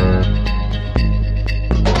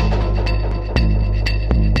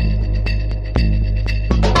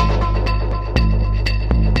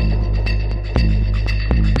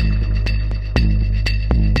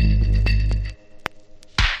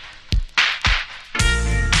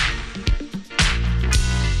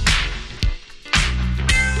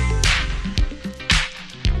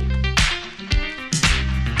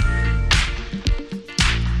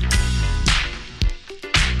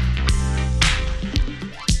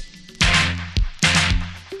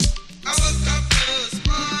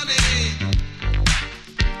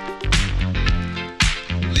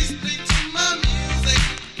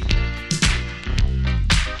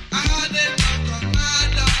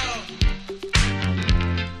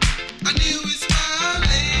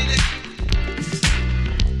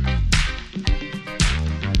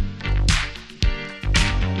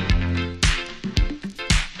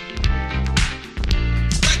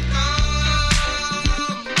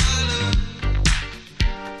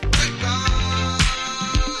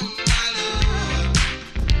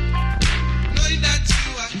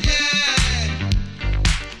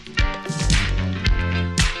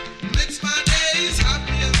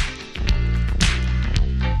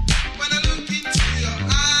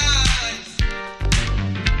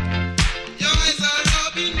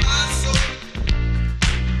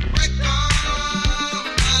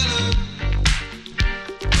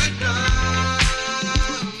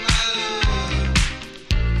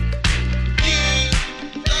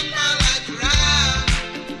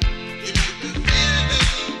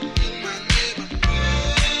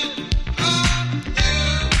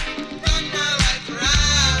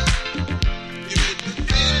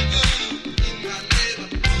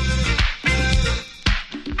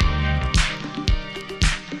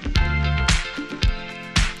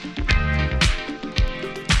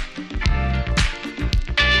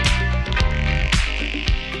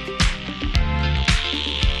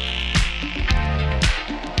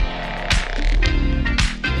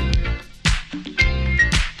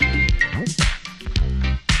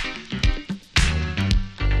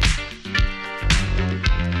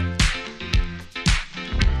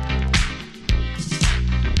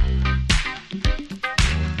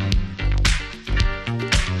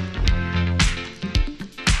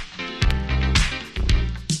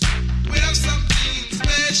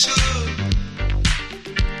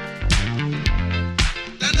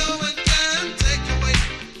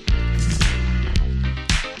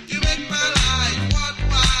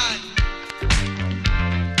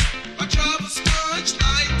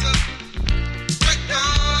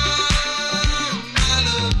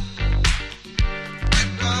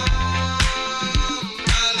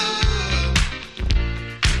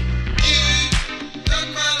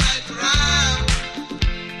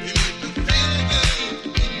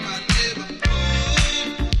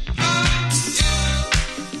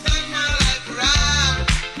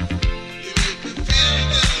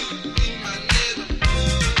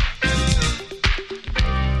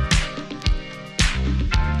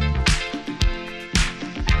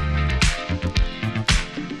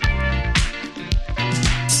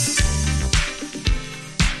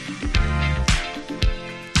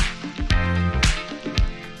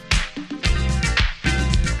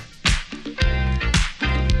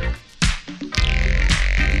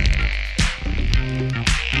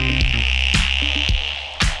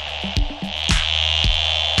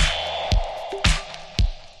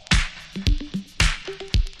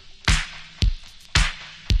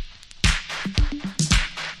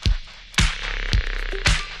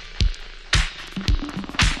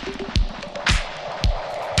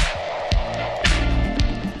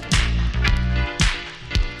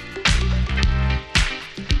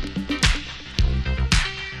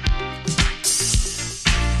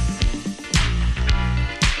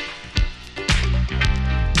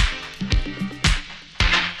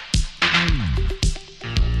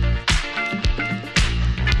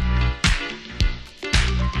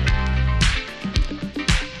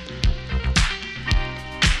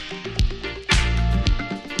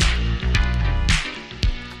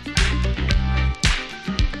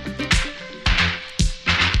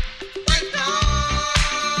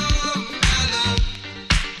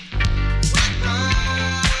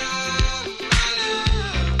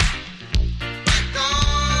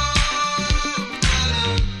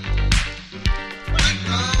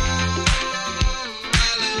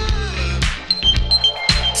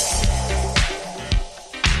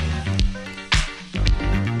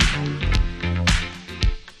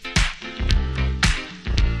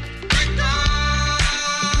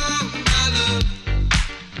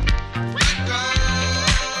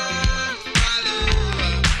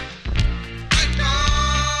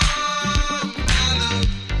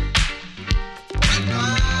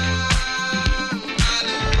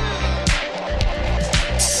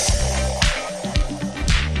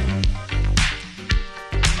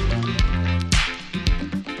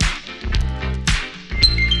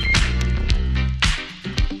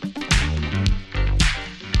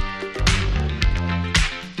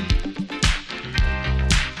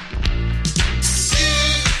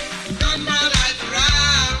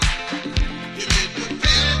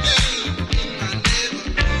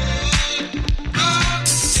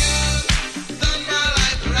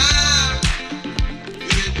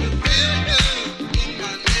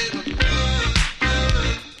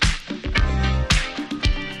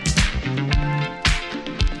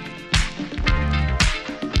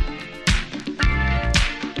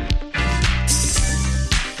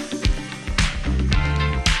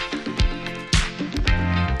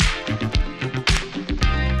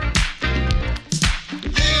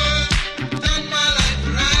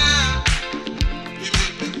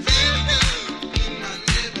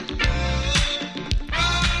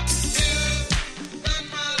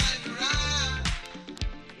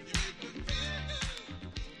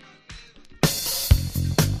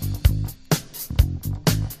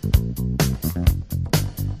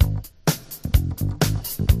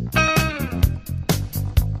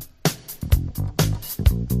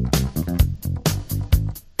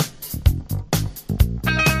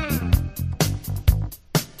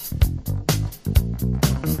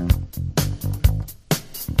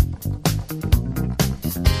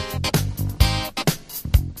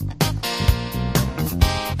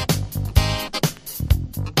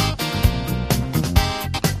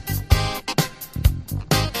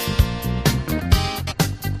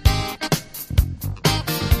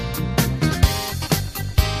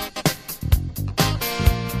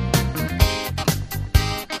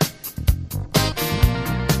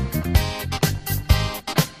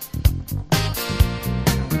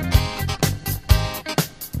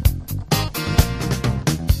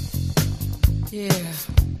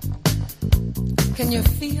 Can you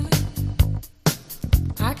feel it?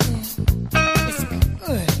 I can. It's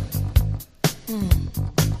good.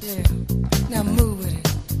 Yeah. Now move with it.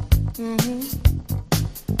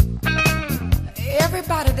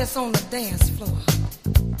 Everybody that's on the dance floor,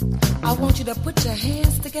 I want you to put your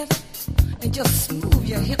hands together and just move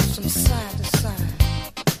your hips from side to side.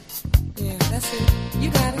 Yeah, that's it.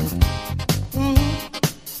 You got it.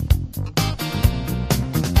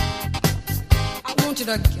 I want you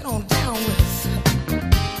to get on down with us.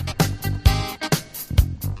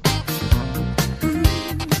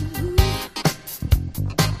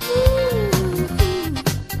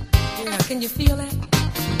 Yeah, can you feel that?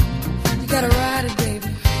 You gotta ride it, baby.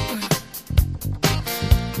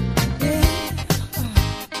 Yeah,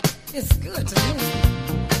 it's good to me.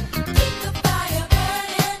 Keep the fire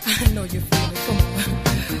burning. I know you feel it. Come on,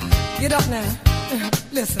 get up now.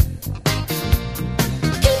 Listen.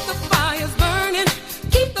 Keep the fires burning.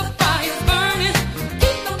 Keep the fires burning.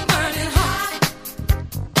 Keep them burning hot.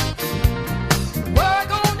 Work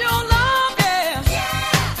on your love, yeah.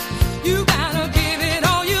 You gotta give it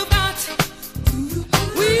all you got.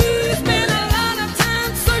 We spend a lot of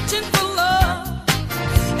time searching for love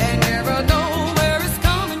and never know where it's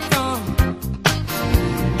coming from.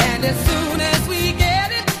 And as soon as we get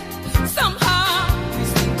it, somehow we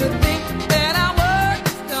seem to think that our work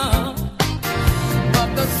is done.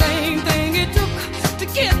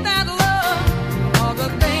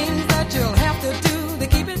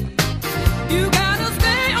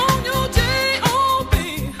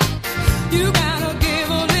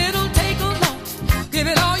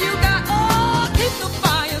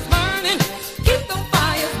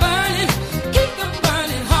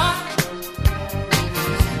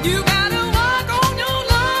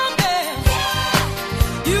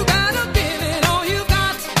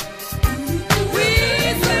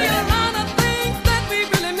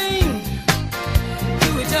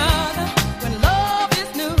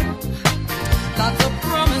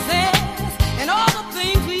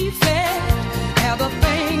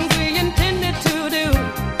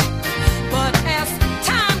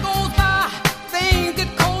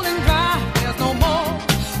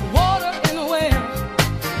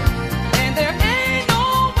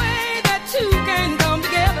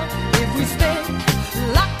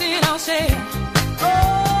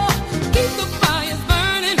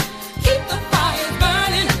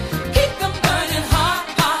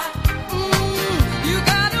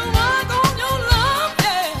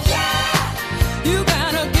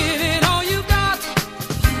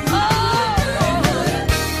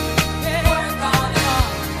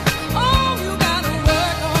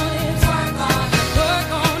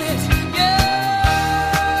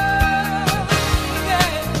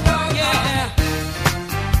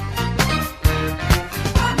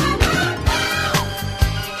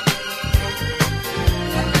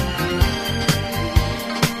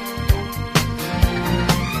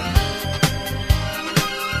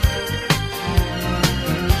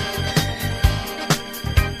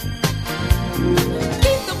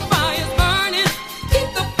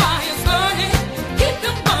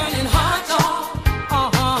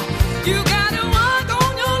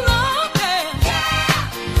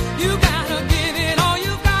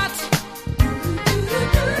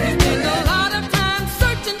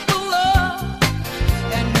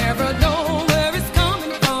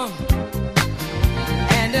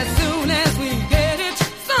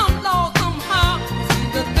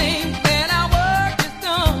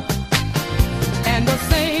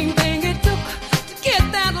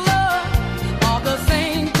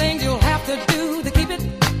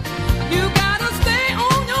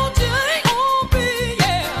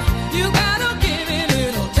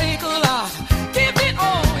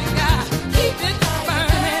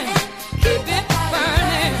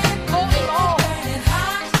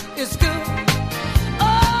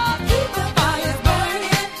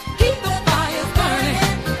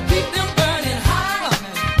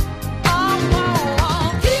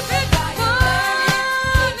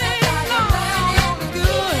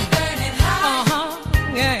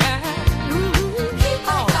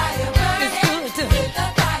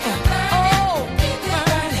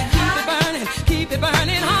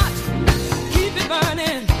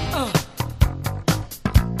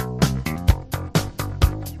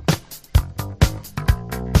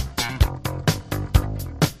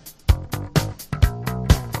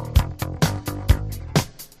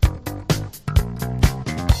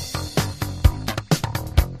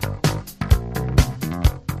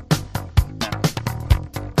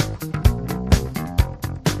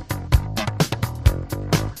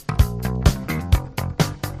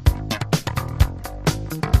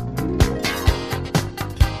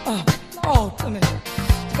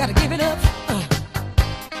 gotta give it up.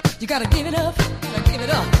 You gotta give it up. Gotta give it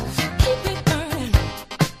up. Keep it burning.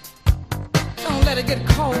 Don't let it get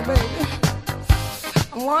cold, baby.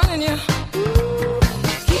 I'm warning you.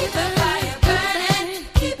 Keep the fire burning.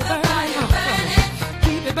 Keep the fire burning.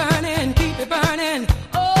 Keep it burning. Keep it burning.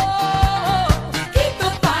 Oh, keep the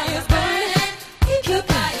fires burning. Keep the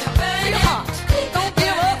fire burning. Your heart. Don't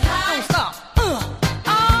give up. Don't stop.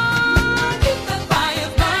 Keep the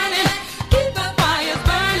fires burning. Keep the fires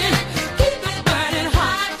burning. Keep it burning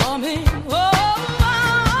hot for me. Oh,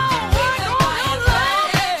 keep the fire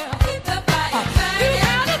burning. Keep the fire burning. You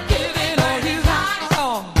gotta give it all you got.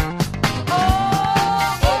 Oh,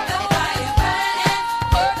 keep the fire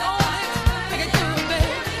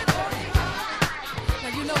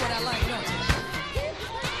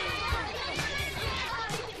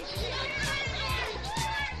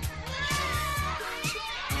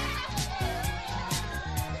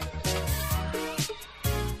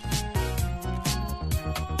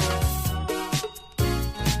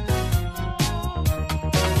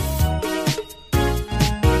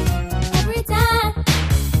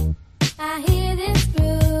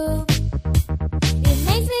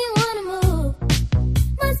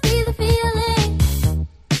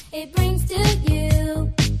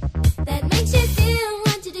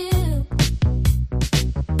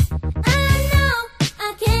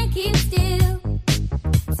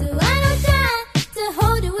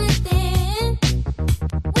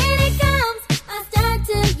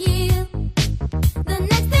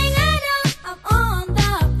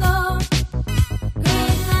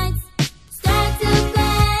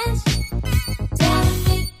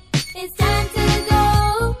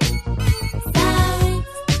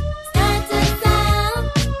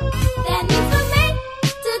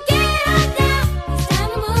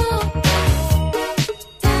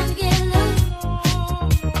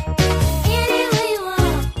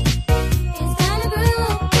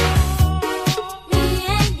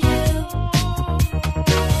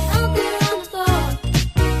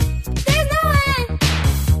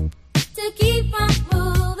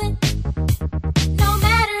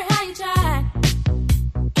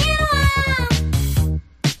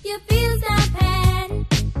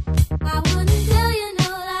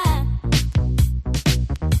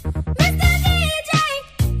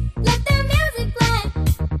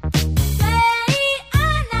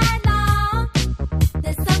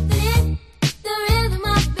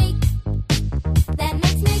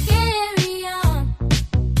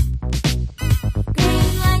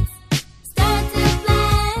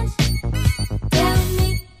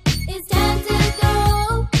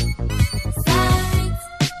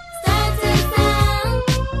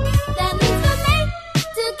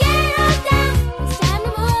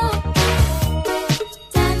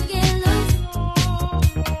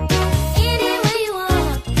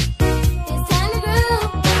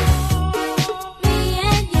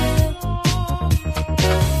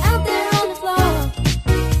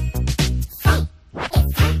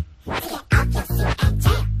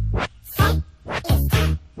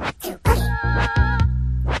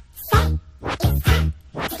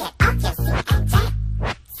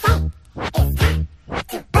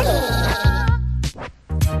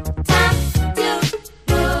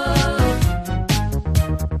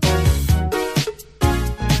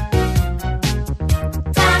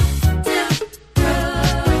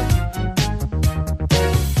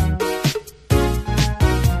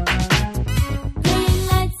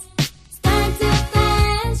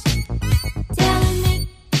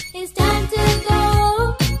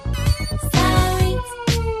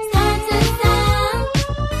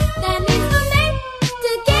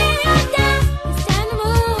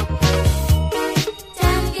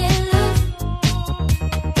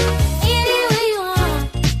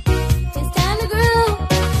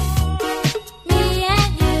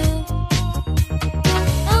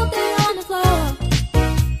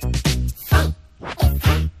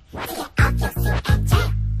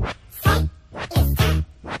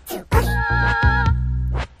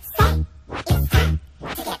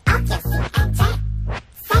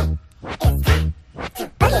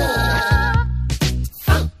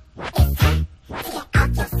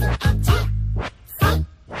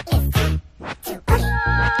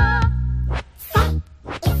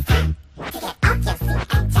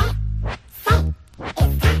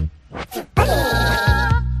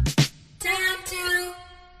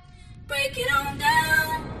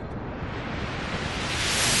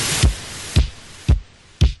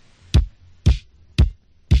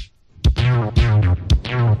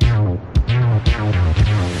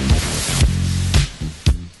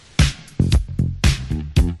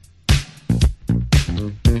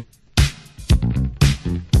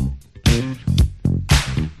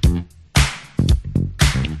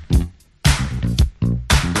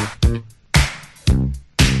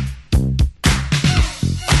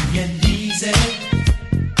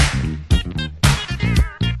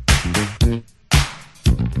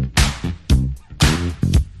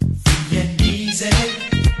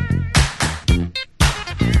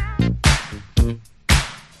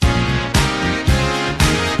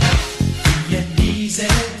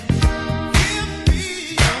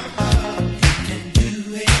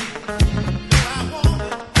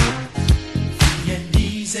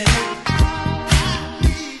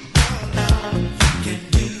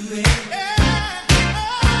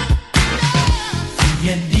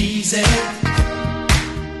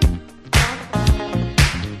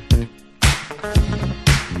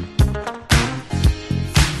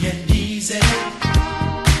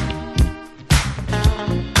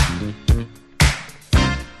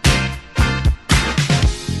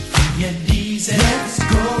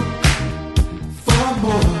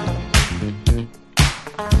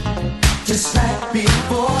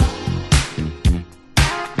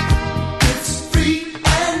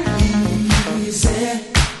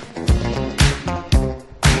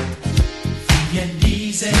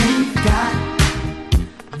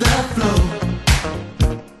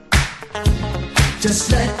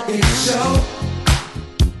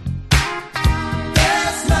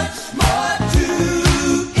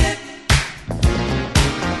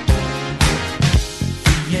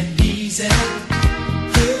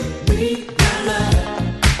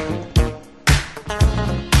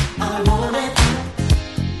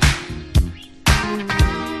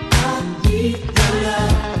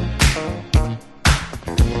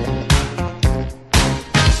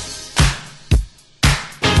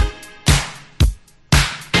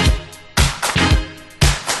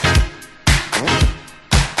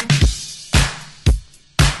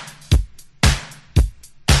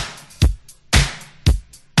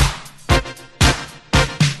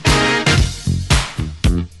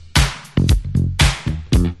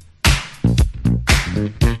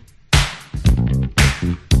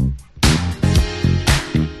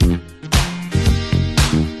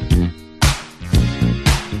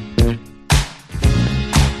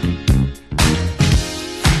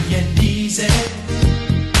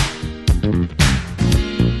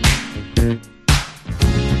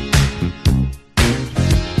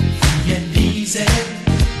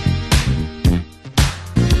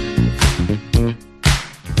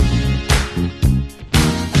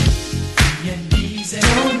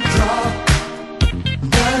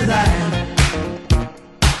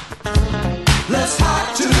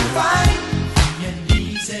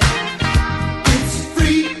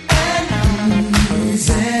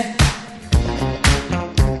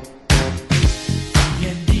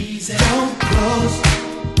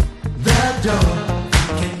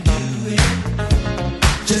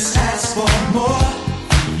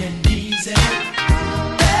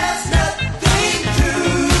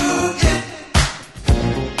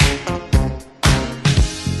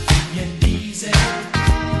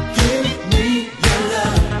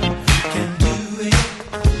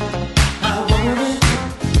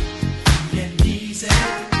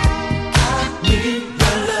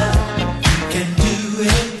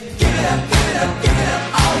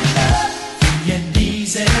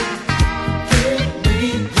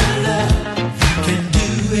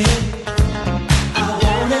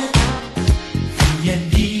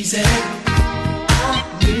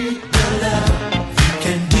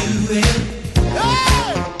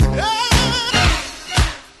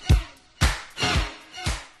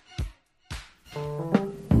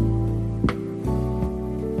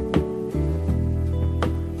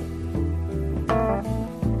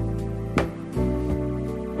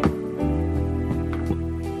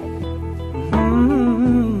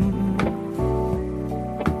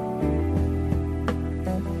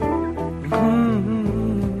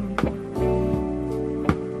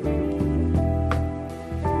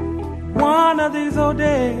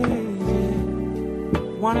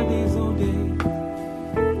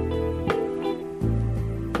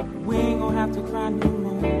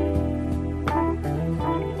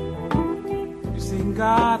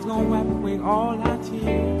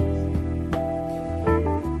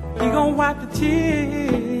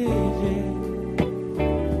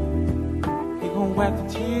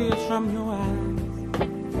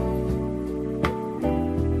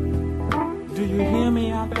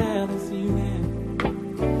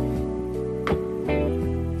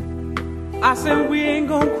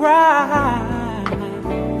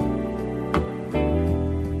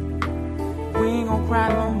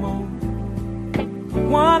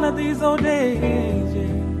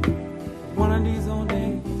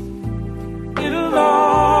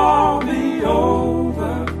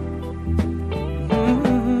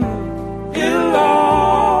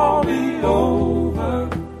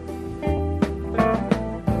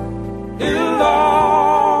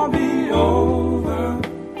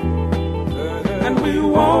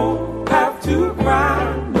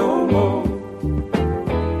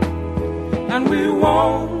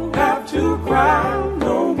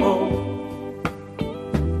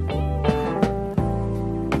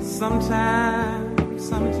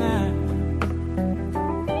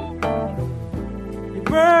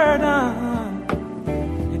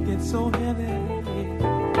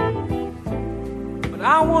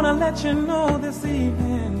I I want to let you know this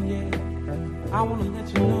evening, yeah. I want to let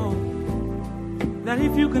you know that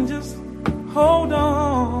if you can just hold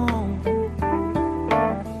on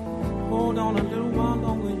a little while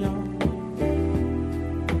longer, y'all.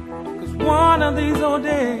 'Cause one of these old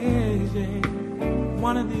days, yeah,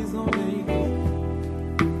 one of these old days,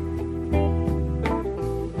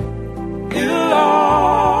 it'll all